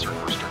 months.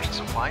 Certain restrictions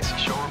apply. See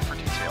showroom for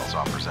details.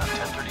 Offers on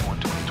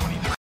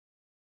 10/31/2023.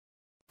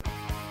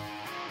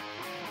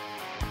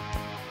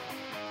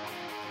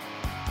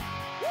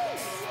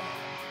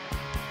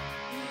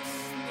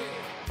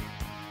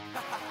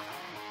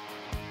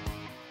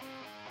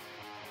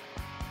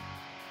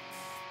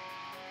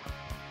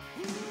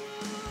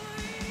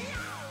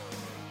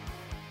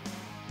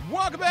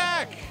 Welcome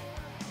back.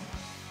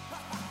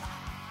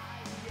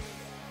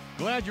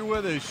 Glad you're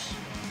with us.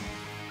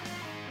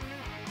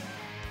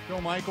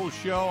 Bill Michaels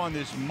Show on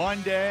this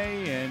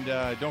Monday. And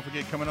don't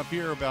forget, coming up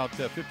here about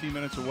 15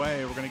 minutes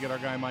away, we're going to get our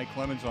guy Mike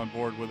Clemens on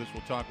board with us.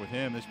 We'll talk with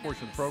him. This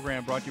portion of the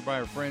program brought to you by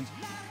our friends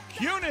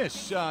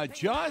Cunis.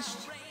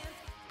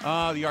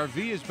 The RV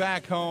is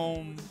back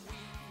home.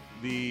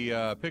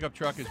 The pickup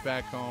truck is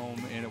back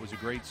home. And it was a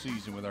great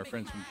season with our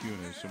friends from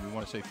Cunis. And we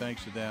want to say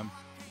thanks to them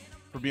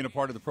for being a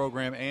part of the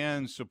program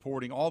and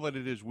supporting all that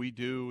it is we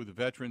do, the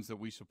veterans that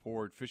we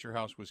support, Fisher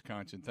House,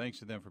 Wisconsin. Thanks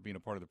to them for being a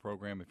part of the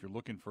program. If you're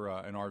looking for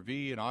an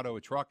RV, an auto, a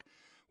truck,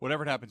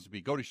 whatever it happens to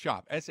be, go to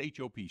shop,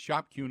 S-H-O-P,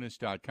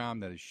 shopcunis.com.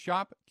 That is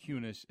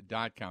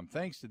shopcunis.com.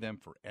 Thanks to them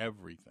for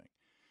everything.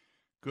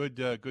 Good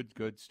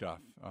stuff.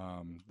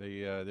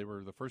 They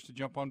were the first to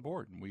jump on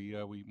board, and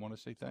we want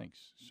to say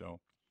thanks. So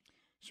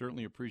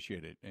certainly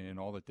appreciate it and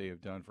all that they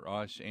have done for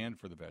us and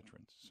for the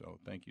veterans. So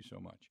thank you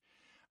so much.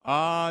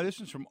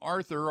 This is from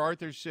Arthur.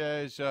 Arthur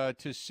says,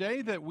 to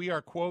say that we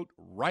are, quote,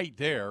 right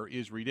there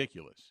is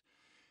ridiculous.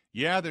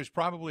 Yeah, there's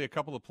probably a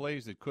couple of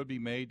plays that could be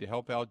made to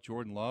help out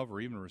Jordan Love or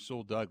even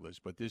Rasul Douglas,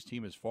 but this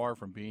team is far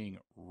from being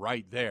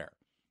right there.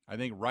 I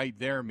think right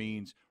there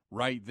means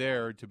right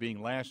there to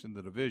being last in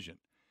the division.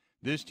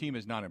 This team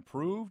is not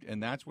improved,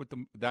 and that's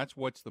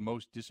what's the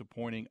most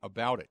disappointing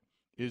about it.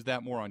 Is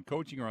that more on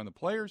coaching or on the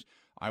players?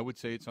 I would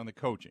say it's on the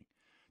coaching.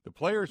 The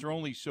players are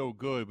only so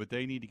good, but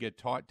they need to get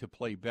taught to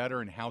play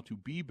better and how to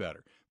be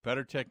better.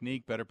 Better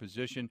technique, better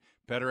position,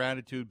 better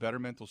attitude, better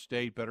mental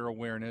state, better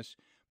awareness.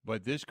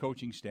 But this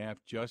coaching staff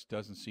just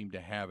doesn't seem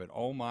to have it.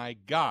 Oh, my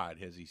God,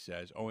 as he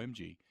says,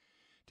 OMG,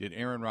 did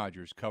Aaron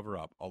Rodgers cover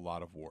up a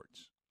lot of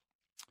warts.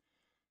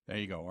 There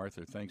you go,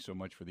 Arthur. Thanks so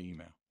much for the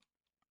email.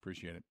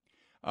 Appreciate it.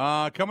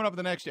 Coming up in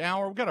the next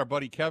hour, we've got our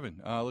buddy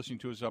Kevin listening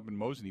to us up in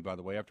Mosney, by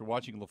the way. After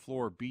watching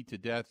LaFleur beat to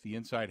death the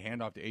inside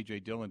handoff to A.J.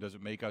 Dillon, does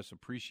it make us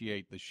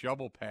appreciate the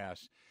shovel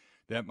pass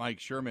that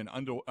Mike Sherman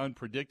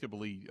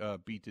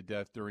unpredictably beat to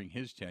death during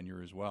his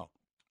tenure as well?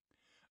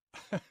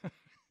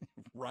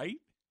 Right?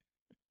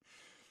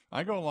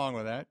 I go along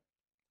with that.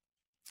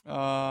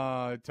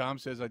 Tom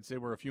says, I'd say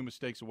we're a few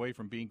mistakes away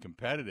from being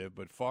competitive,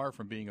 but far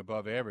from being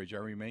above average. I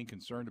remain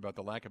concerned about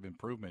the lack of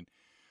improvement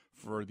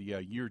for the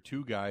year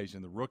two guys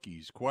and the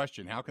rookies.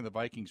 Question, how can the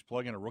Vikings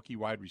plug in a rookie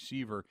wide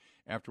receiver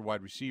after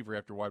wide receiver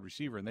after wide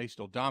receiver and they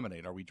still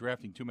dominate? Are we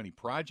drafting too many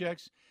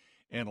projects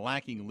and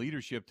lacking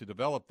leadership to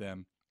develop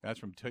them? That's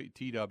from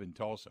T-Dub in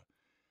Tulsa.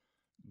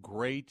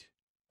 Great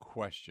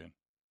question.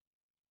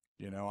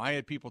 You know, I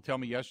had people tell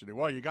me yesterday,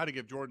 well, you got to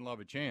give Jordan Love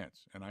a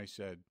chance. And I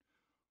said,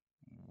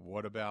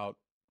 What about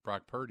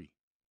Brock Purdy?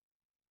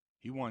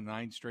 He won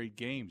 9 straight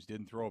games,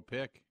 didn't throw a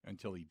pick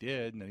until he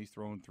did, and then he's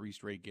thrown 3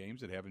 straight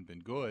games that haven't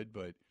been good,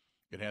 but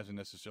it hasn't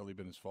necessarily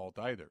been his fault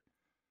either.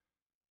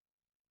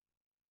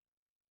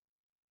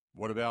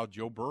 What about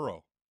Joe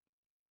Burrow?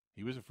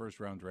 He was a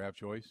first-round draft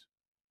choice.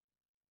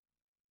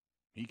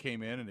 He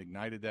came in and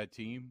ignited that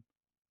team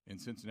in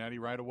Cincinnati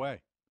right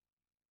away.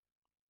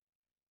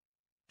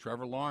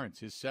 Trevor Lawrence,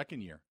 his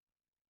second year,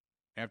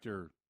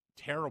 after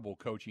terrible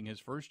coaching his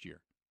first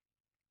year.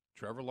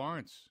 Trevor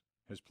Lawrence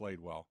has played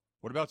well.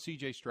 What about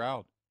C.J.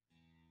 Stroud?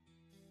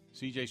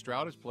 C.J.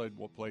 Stroud has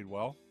played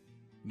well.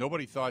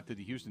 Nobody thought that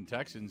the Houston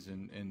Texans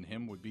and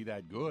him would be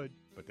that good,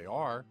 but they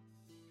are.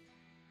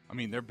 I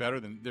mean, they're better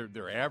than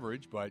they're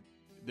average, but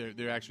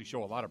they actually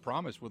show a lot of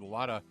promise with a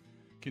lot of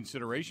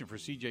consideration for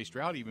C.J.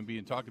 Stroud even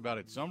being talked about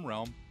at some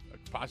realm,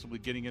 possibly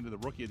getting into the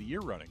Rookie of the Year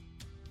running.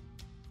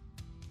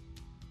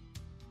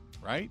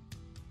 Right?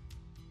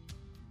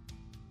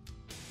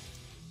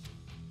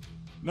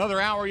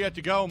 Another hour yet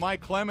to go. Mike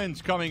Clemens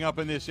coming up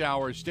in this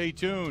hour. Stay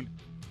tuned.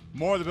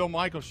 More of the Bill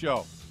Michaels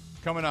Show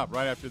coming up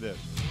right after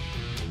this.